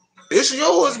it. It's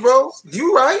yours, bro.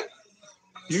 You right.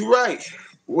 You right.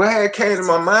 What had came to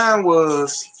my mind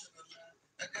was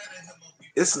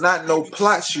it's not no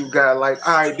plots you got. Like,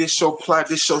 all right, this your plot,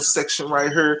 this your section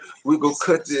right here. We go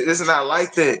cut it. It's not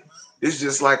like that. It's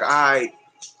just like, all right,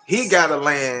 he got a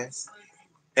land,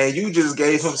 and you just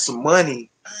gave him some money,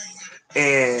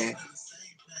 and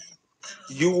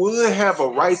you would have a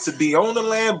right to be on the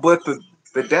land, but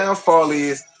the downfall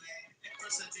is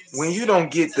when you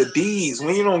don't get the deeds,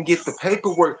 when you don't get the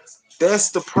paperwork, that's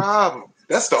the problem.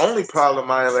 That's the only problem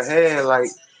I ever had. Like,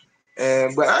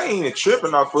 but I ain't even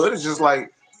tripping off of it. It's just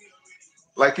like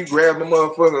you grab the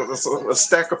motherfucker, a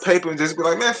stack of paper and just be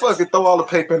like, man, fuck it, throw all the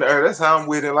paper in the air. That's how I'm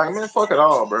with it. Like, man, fuck it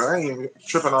all, bro. I ain't even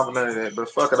tripping off of none of that, but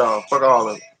fuck it all. Fuck all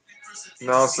of it. You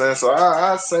know what I'm saying? So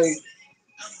I say,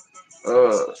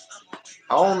 uh,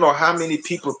 I don't know how many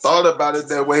people thought about it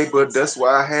that way, but that's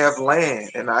why I have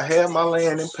land. And I have my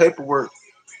land in paperwork.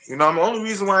 You know, the only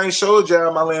reason why I ain't showed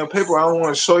y'all my land paper, I don't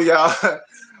want to show y'all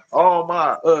all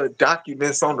my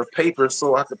documents on the paper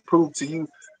so I could prove to you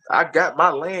I got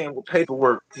my land with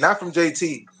paperwork, not from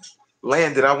JT,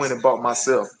 land that I went and bought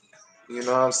myself. You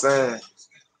know what I'm saying?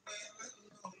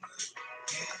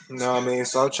 You know what I mean?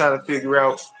 So I'm trying to figure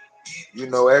out, you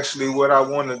know, actually what I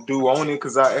want to do on it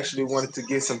because I actually wanted to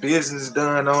get some business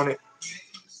done on it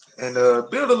and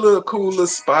build a little cool little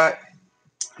spot.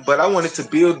 But I wanted to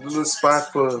build a little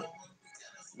spot for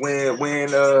when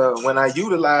I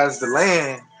utilize the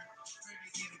land,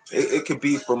 it could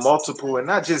be for multiple and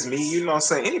not just me, you know what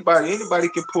I'm saying? Anybody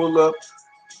can pull up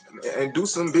and do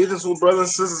some business with brothers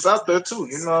and sisters out there too,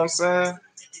 you know what I'm saying?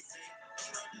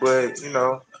 But you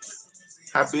know,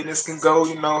 how business can go,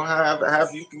 you know, how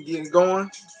you can get it going,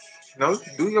 you know,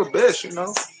 do your best, you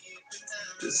know.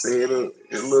 Just say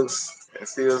it looks it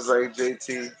feels like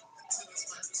JT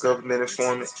government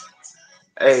informant.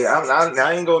 Hey,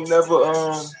 I ain't gonna never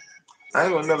I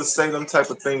ain't gonna never say them type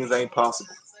of things ain't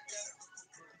possible.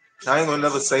 I ain't gonna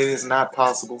never say it's not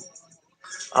possible.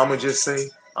 I'ma just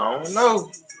say, I don't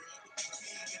know.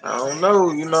 I don't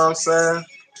know, you know what I'm saying?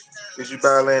 Did you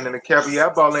buy land in the capital? Yeah,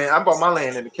 I bought my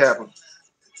land in the capital.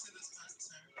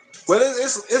 Well,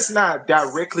 it's not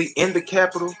directly in the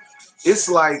capital. It's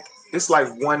like it's like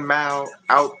 1 mile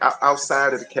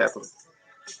outside of the capital.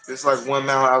 It's like 1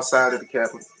 mile outside of the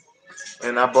capital.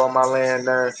 And I bought my land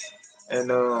there,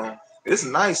 and it's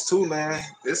nice too, man.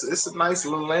 It's a nice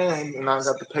little land, and I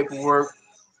got the paperwork.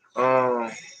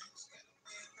 Um,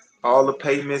 all the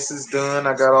payments is done.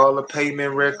 I got all the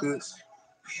payment records,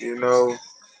 you know.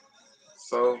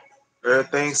 So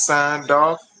everything's signed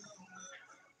off.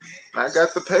 I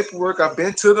got the paperwork. I've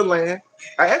been to the land.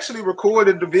 I actually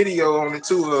recorded the video on it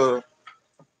too,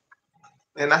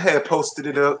 and I had posted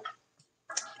it up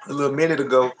a little minute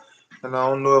ago, and I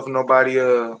don't know if nobody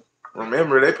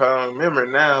remember. They probably don't remember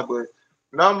it now, but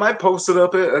now I might post it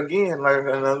up again, like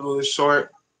another little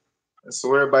short,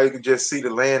 so everybody could just see the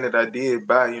land that I did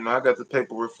buy. You know, I got the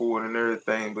paperwork for it and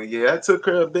everything. But yeah, I took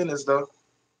care of business though.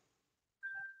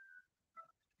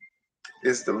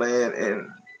 It's the land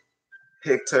in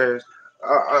hectares.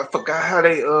 I forgot how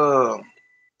they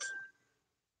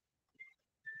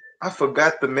I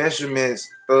forgot the measurements.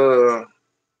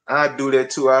 I do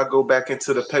that too. I go back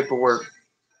into the paperwork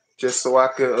just so I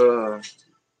could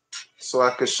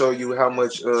show you how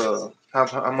much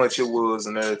how much it was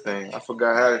and everything. I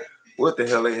forgot what the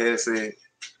hell they had said.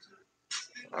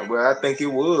 Well, I think it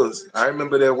was. I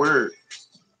remember that word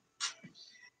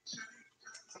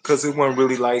because it wasn't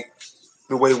really like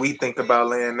the way we think about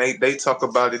land. They talk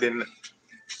about it in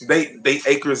they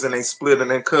acres and they split and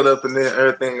then cut up and then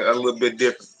everything a little bit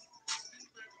different.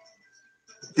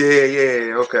 Yeah,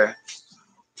 yeah, okay.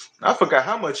 I forgot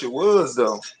how much it was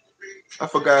though. I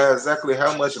forgot exactly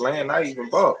how much land I even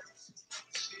bought.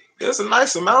 It's a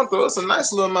nice amount though. It's a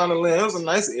nice little amount of land. It was a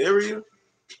nice area.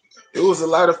 It was a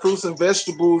lot of fruits and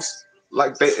vegetables.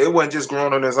 Like it wasn't just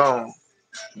growing on its own.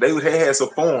 They had some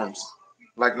farms,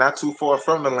 like not too far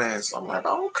from the land. So I'm like,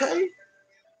 oh, okay.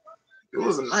 It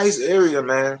was a nice area,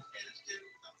 man.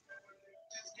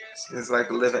 It's like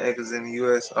 11 acres in the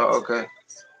U.S. Oh, okay.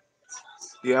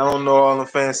 Yeah, I don't know all the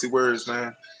fancy words,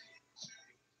 man.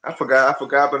 I forgot,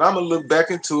 but I'm gonna look back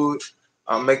into it.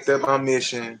 I'll make that my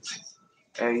mission.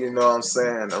 And you know what I'm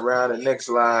saying? Around the next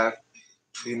live,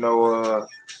 you know,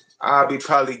 I'll be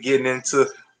probably getting into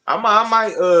I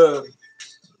might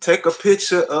take a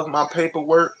picture of my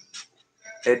paperwork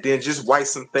and then just white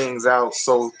some things out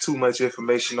so too much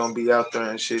information don't be out there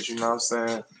and shit, you know what I'm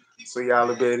saying? So y'all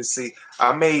will be able to see.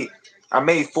 I made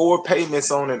 4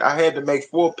 payments on it. I had to make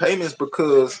 4 payments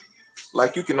because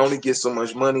like you can only get so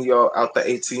much money y'all out the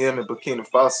ATM in Burkina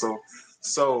Faso.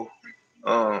 So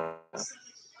um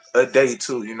a day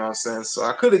too, you know what I'm saying? So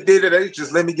I could have did it. They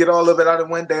just let me get all of it out in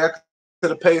one day. I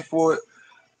could have paid for it.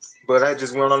 But I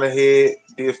just went on ahead,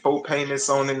 did 4 payments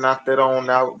on it, knocked that on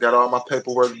out, got all my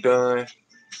paperwork done,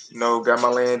 you know, got my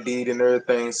land deed and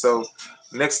everything. So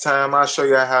next time I'll show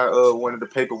you how one of the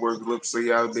paperwork looks so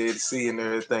y'all be able to see and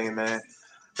everything, man.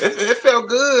 It felt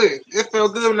good. It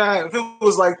felt good now. If it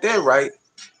was like that, right?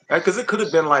 Because it could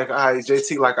have been like, all right,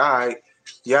 JT, like, all right,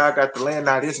 yeah, I got the land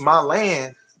now. This my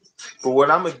land. But what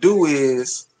I'm gonna do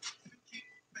is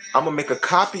I'm gonna make a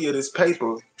copy of this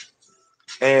paper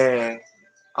and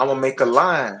I'm gonna make a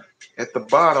line at the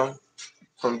bottom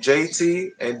from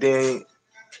JT, and then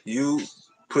you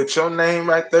put your name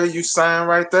right there, you sign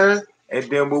right there, and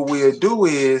then what we'll do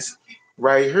is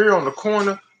right here on the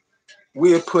corner,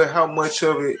 we'll put how much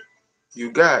of it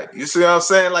you got. You see what I'm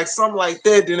saying? Like something like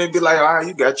that. Then it'd be like, all right,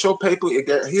 you got your paper, it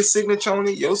got his signature on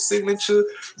it, your signature,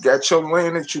 got your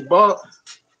land that you bought.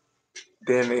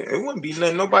 Then it wouldn't be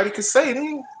nothing nobody could say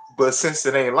then. But since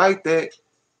it ain't like that,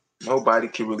 nobody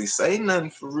can really say nothing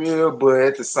for real. But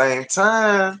at the same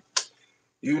time,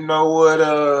 you know what?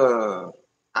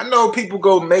 I know people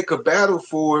go make a battle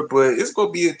for it, but it's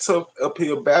gonna be a tough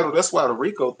uphill battle. That's why the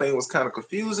Rico thing was kind of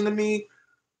confusing to me.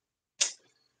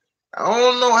 I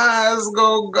don't know how it's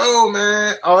gonna go,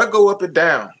 man. Oh, it go up and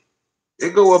down.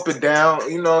 It go up and down.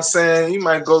 You know what I'm saying? You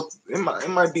might go. It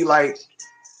might be like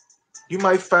you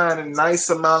might find a nice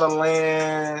amount of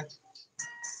land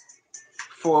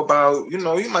for about. You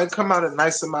know, you might come out a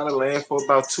nice amount of land for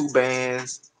about 2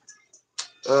 bands.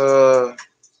 Uh.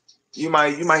 You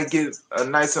might get a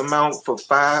nice amount for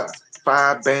five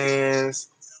bands.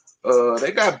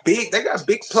 They got big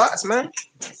plots, man.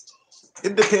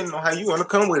 It depends on how you want to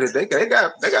come with it. They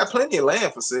got plenty of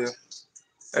land for sale.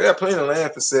 They got plenty of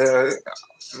land for sale.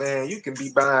 Man, you can be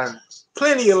buying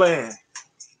plenty of land.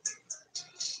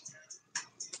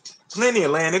 Plenty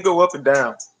of land. It go up and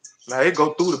down. Like it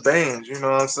go through the bands, you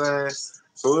know what I'm saying?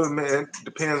 So it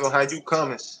depends on how you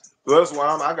coming. So that's why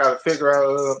I gotta figure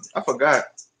out I forgot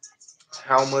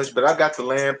how much, but I got the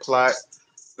land plot,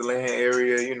 the land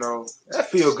area, you know. That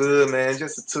feel good, man.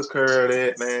 Just to took care of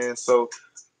that, man. So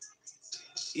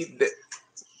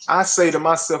I say to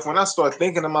myself, when I start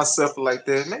thinking to myself like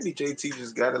that, maybe JT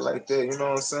just got it like that, you know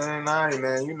what I'm saying? Nah,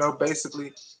 man, you know,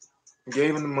 basically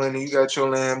gave him the money, you got your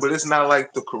land, but it's not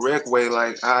like the correct way.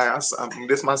 Like,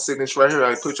 this my signature right here.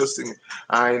 I put your signature,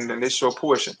 and this your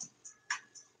portion.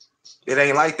 It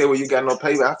ain't like that where you got no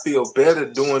paper. I feel better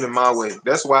doing it my way.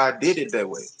 That's why I did it that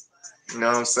way. You know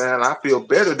what I'm saying? I feel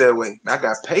better that way. I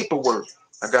got paperwork.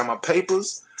 I got my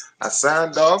papers. I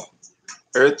signed off.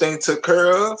 Everything took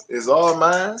care of. It's all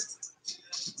mine.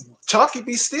 Chalky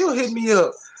be still hitting me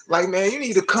up. Like, man, you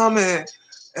need to come in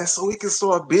and so we can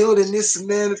start building this and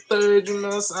then the third, you know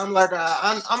what I'm saying? I'm like,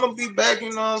 I'm gonna be back, you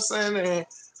know what I'm saying,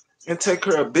 and take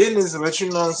care of business, but you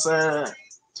know what I'm saying?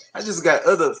 I just got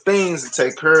other things to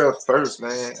take care of first,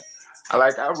 man.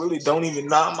 I really don't even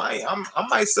know. I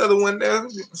might settle one day.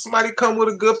 Somebody come with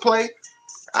a good play,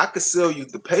 I could sell you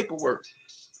the paperwork.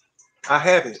 I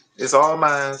have it. It's all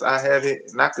mine. I have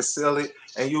it, and I could sell it,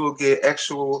 and you will get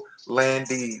actual land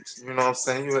deeds. You know what I'm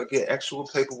saying? You will get actual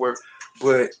paperwork.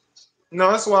 But no,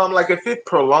 that's why I'm like, if it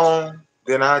prolong,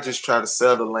 then I just try to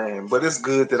sell the land. But it's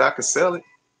good that I could sell it.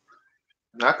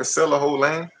 And I could sell the whole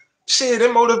land. Shit,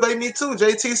 it motivate me too.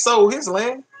 JT sold his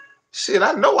land. Shit,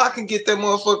 I know I can get that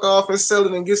motherfucker off and sell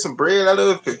it and get some bread out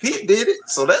of it if he did it.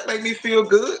 So that make me feel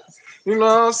good. You know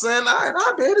what I'm saying?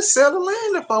 I better sell the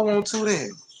land if I want to then.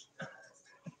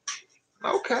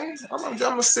 Okay, I'm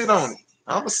gonna sit on it.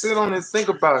 I'm gonna sit on it and think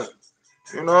about it.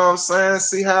 You know what I'm saying?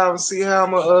 See how I'm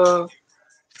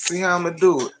gonna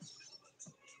do it.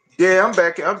 Yeah, I'm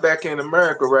back in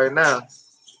America right now.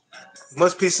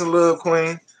 Much peace and love,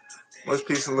 Queen. Much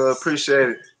peace and love. Appreciate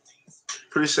it.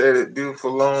 Appreciate it.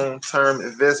 Beautiful long term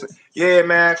investment. Yeah,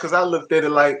 man, because I looked at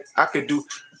it like I could do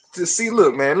to see,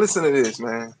 look, man, listen to this,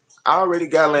 man. I already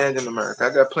got land in America. I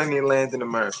got plenty of land in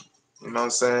America. You know what I'm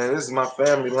saying? This is my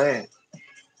family land.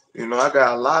 You know, I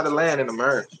got a lot of land in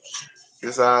America.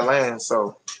 It's our land.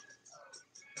 So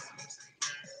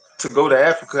to go to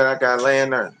Africa, I got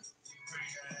land there.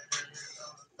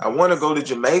 I want to go to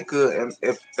Jamaica, and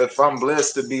if I'm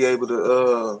blessed to be able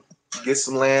to get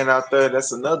some land out there,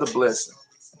 that's another blessing.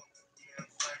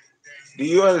 Do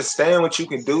you understand what you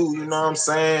can do? You know what I'm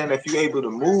saying? If you're able to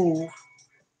move,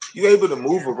 you're able to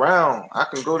move around. I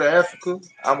can go to Africa.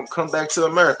 I'm gonna come back to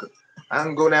America. I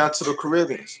can go down to the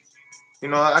Caribbean. You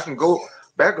know, I can go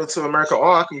back up to America,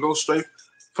 or I can go straight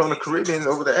from the Caribbean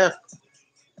over to Africa.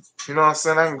 You know what I'm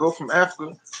saying? I can go from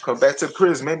Africa, come back to the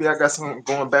Caribbean. Maybe I got something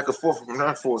going back and forth from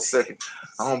there for a second.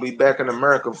 I'm gonna be back in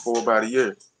America for about a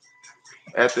year.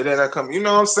 After that, I come. You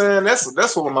know what I'm saying?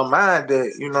 That's what my mind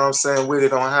at. You know what I'm saying? With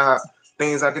it on how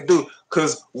things I could do.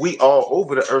 Cause we all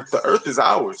over the earth. The earth is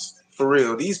ours for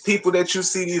real. These people that you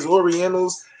see, these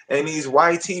Orientals and these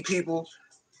YT people,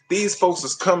 these folks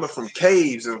is coming from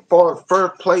caves and far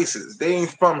places. They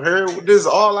ain't from here. This is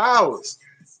all ours.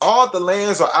 All the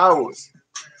lands are ours.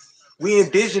 We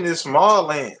indigenous from all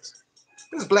lands.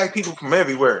 There's black people from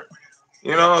everywhere.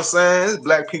 You know what I'm saying? There's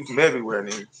black people from everywhere,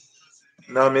 nigga.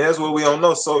 You know what I mean? That's what we don't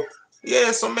know. So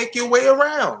yeah, so make your way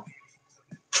around.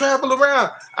 Travel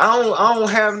around. I don't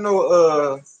have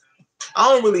no I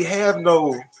don't really have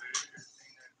no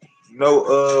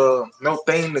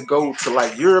thing to go to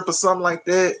like Europe or something like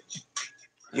that.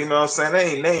 You know what I'm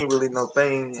saying? They ain't really no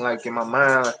thing like in my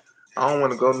mind. I don't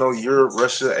want to go no Europe,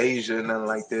 Russia, Asia, nothing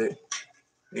like that.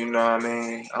 You know what I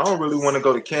mean? I don't really want to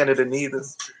go to Canada neither.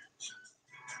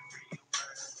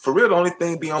 For real, the only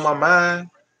thing be on my mind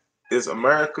is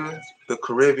America, the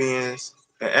Caribbeans,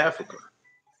 and Africa.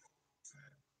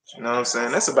 You know what I'm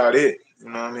saying? That's about it. You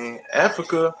know what I mean?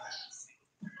 Africa,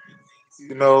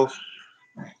 you know,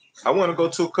 I want to go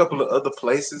to a couple of other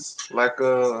places like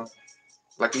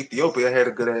Ethiopia. I had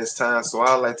a good ass time, so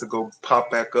I like to go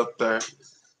pop back up there,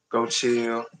 go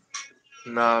chill.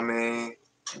 You know what I mean?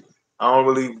 I don't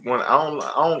really want.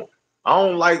 I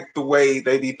don't like the way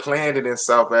they be playing it in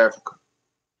South Africa.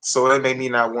 So that made me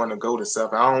not want to go to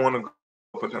South. I don't want to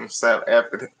go to them South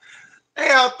Africa. They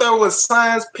out there with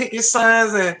signs, picket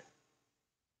signs, and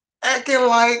acting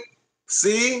like,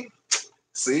 see,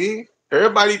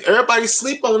 everybody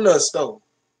sleep on us though.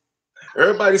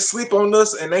 Everybody sleep on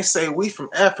us, and they say we from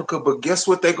Africa, but guess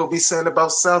what they gonna be saying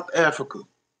about South Africa?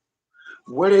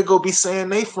 Where they gonna be saying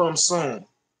they from soon?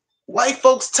 White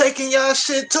folks taking y'all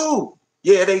shit too.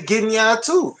 Yeah, they getting y'all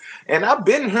too. And I've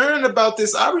been hearing about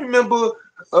this. I remember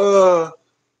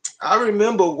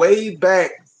way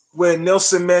back when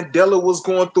Nelson Mandela was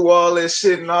going through all that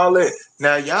shit and all that.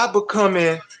 Now y'all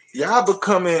becoming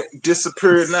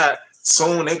disappeared not.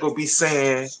 Soon they gonna be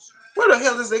saying, where the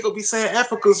hell is they gonna be saying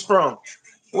Africa's from?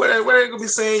 Where they gonna be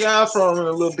saying y'all from in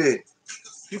a little bit?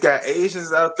 You got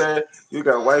Asians out there, you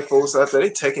got white folks out there, they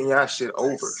taking y'all shit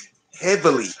over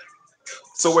heavily.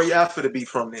 So where y'all finna be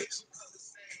from next?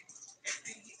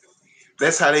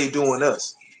 That's how they doing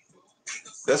us.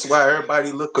 That's why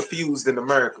everybody look confused in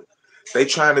America. They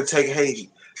trying to take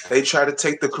Haiti. They try to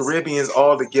take the Caribbeans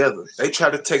all together. They try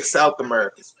to take South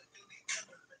America.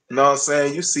 You know what I'm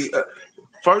saying? You see,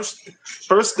 first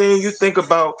thing you think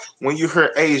about when you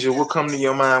hear Asia, what come to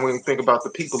your mind when you think about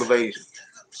the people of Asia?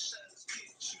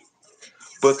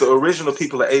 But the original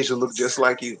people of Asia look just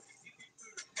like you.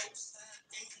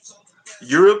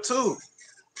 Europe too.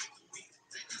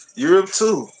 Europe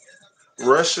too.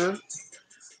 Russia.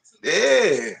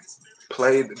 Yeah.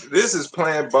 This is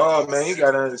playing ball, man. You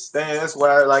gotta understand. That's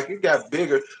why like it got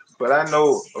bigger. But I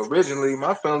know originally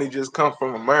my family just come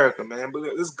from America, man. But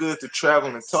it's good to travel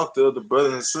and talk to other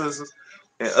brothers and sisters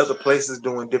in other places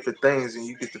doing different things, and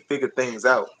you get to figure things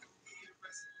out.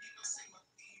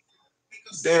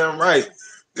 Damn right.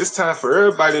 It's time for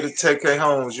everybody to take their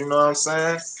homes, you know what I'm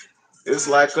saying? It's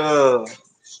like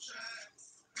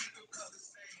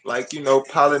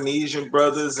Polynesian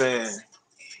brothers, and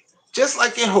just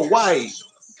like in Hawaii.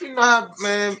 You know how,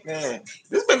 man,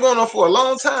 this been going on for a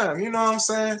long time, you know what I'm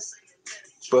saying?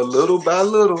 But little by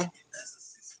little,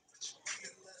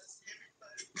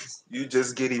 you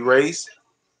just get erased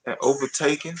and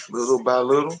overtaken little by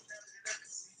little.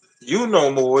 You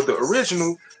no more, the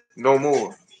original no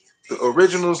more. The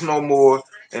original's no more,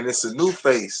 and it's a new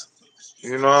face.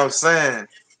 You know what I'm saying?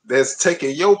 That's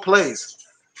taking your place.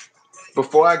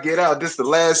 Before I get out, this is the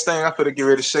last thing I'm finna get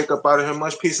ready to shake up out of here.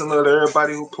 Much peace and love to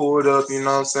everybody who pulled up. You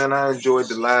know what I'm saying? I enjoyed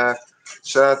the live.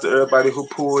 Shout out to everybody who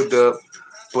pulled up.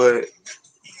 But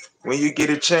when you get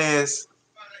a chance,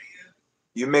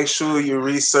 you make sure you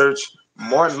research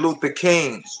Martin Luther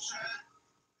King,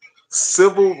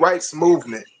 Civil Rights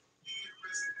Movement.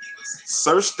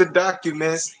 Search the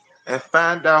documents and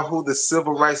find out who the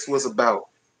civil rights was about.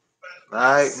 All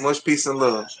right? Much peace and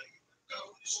love.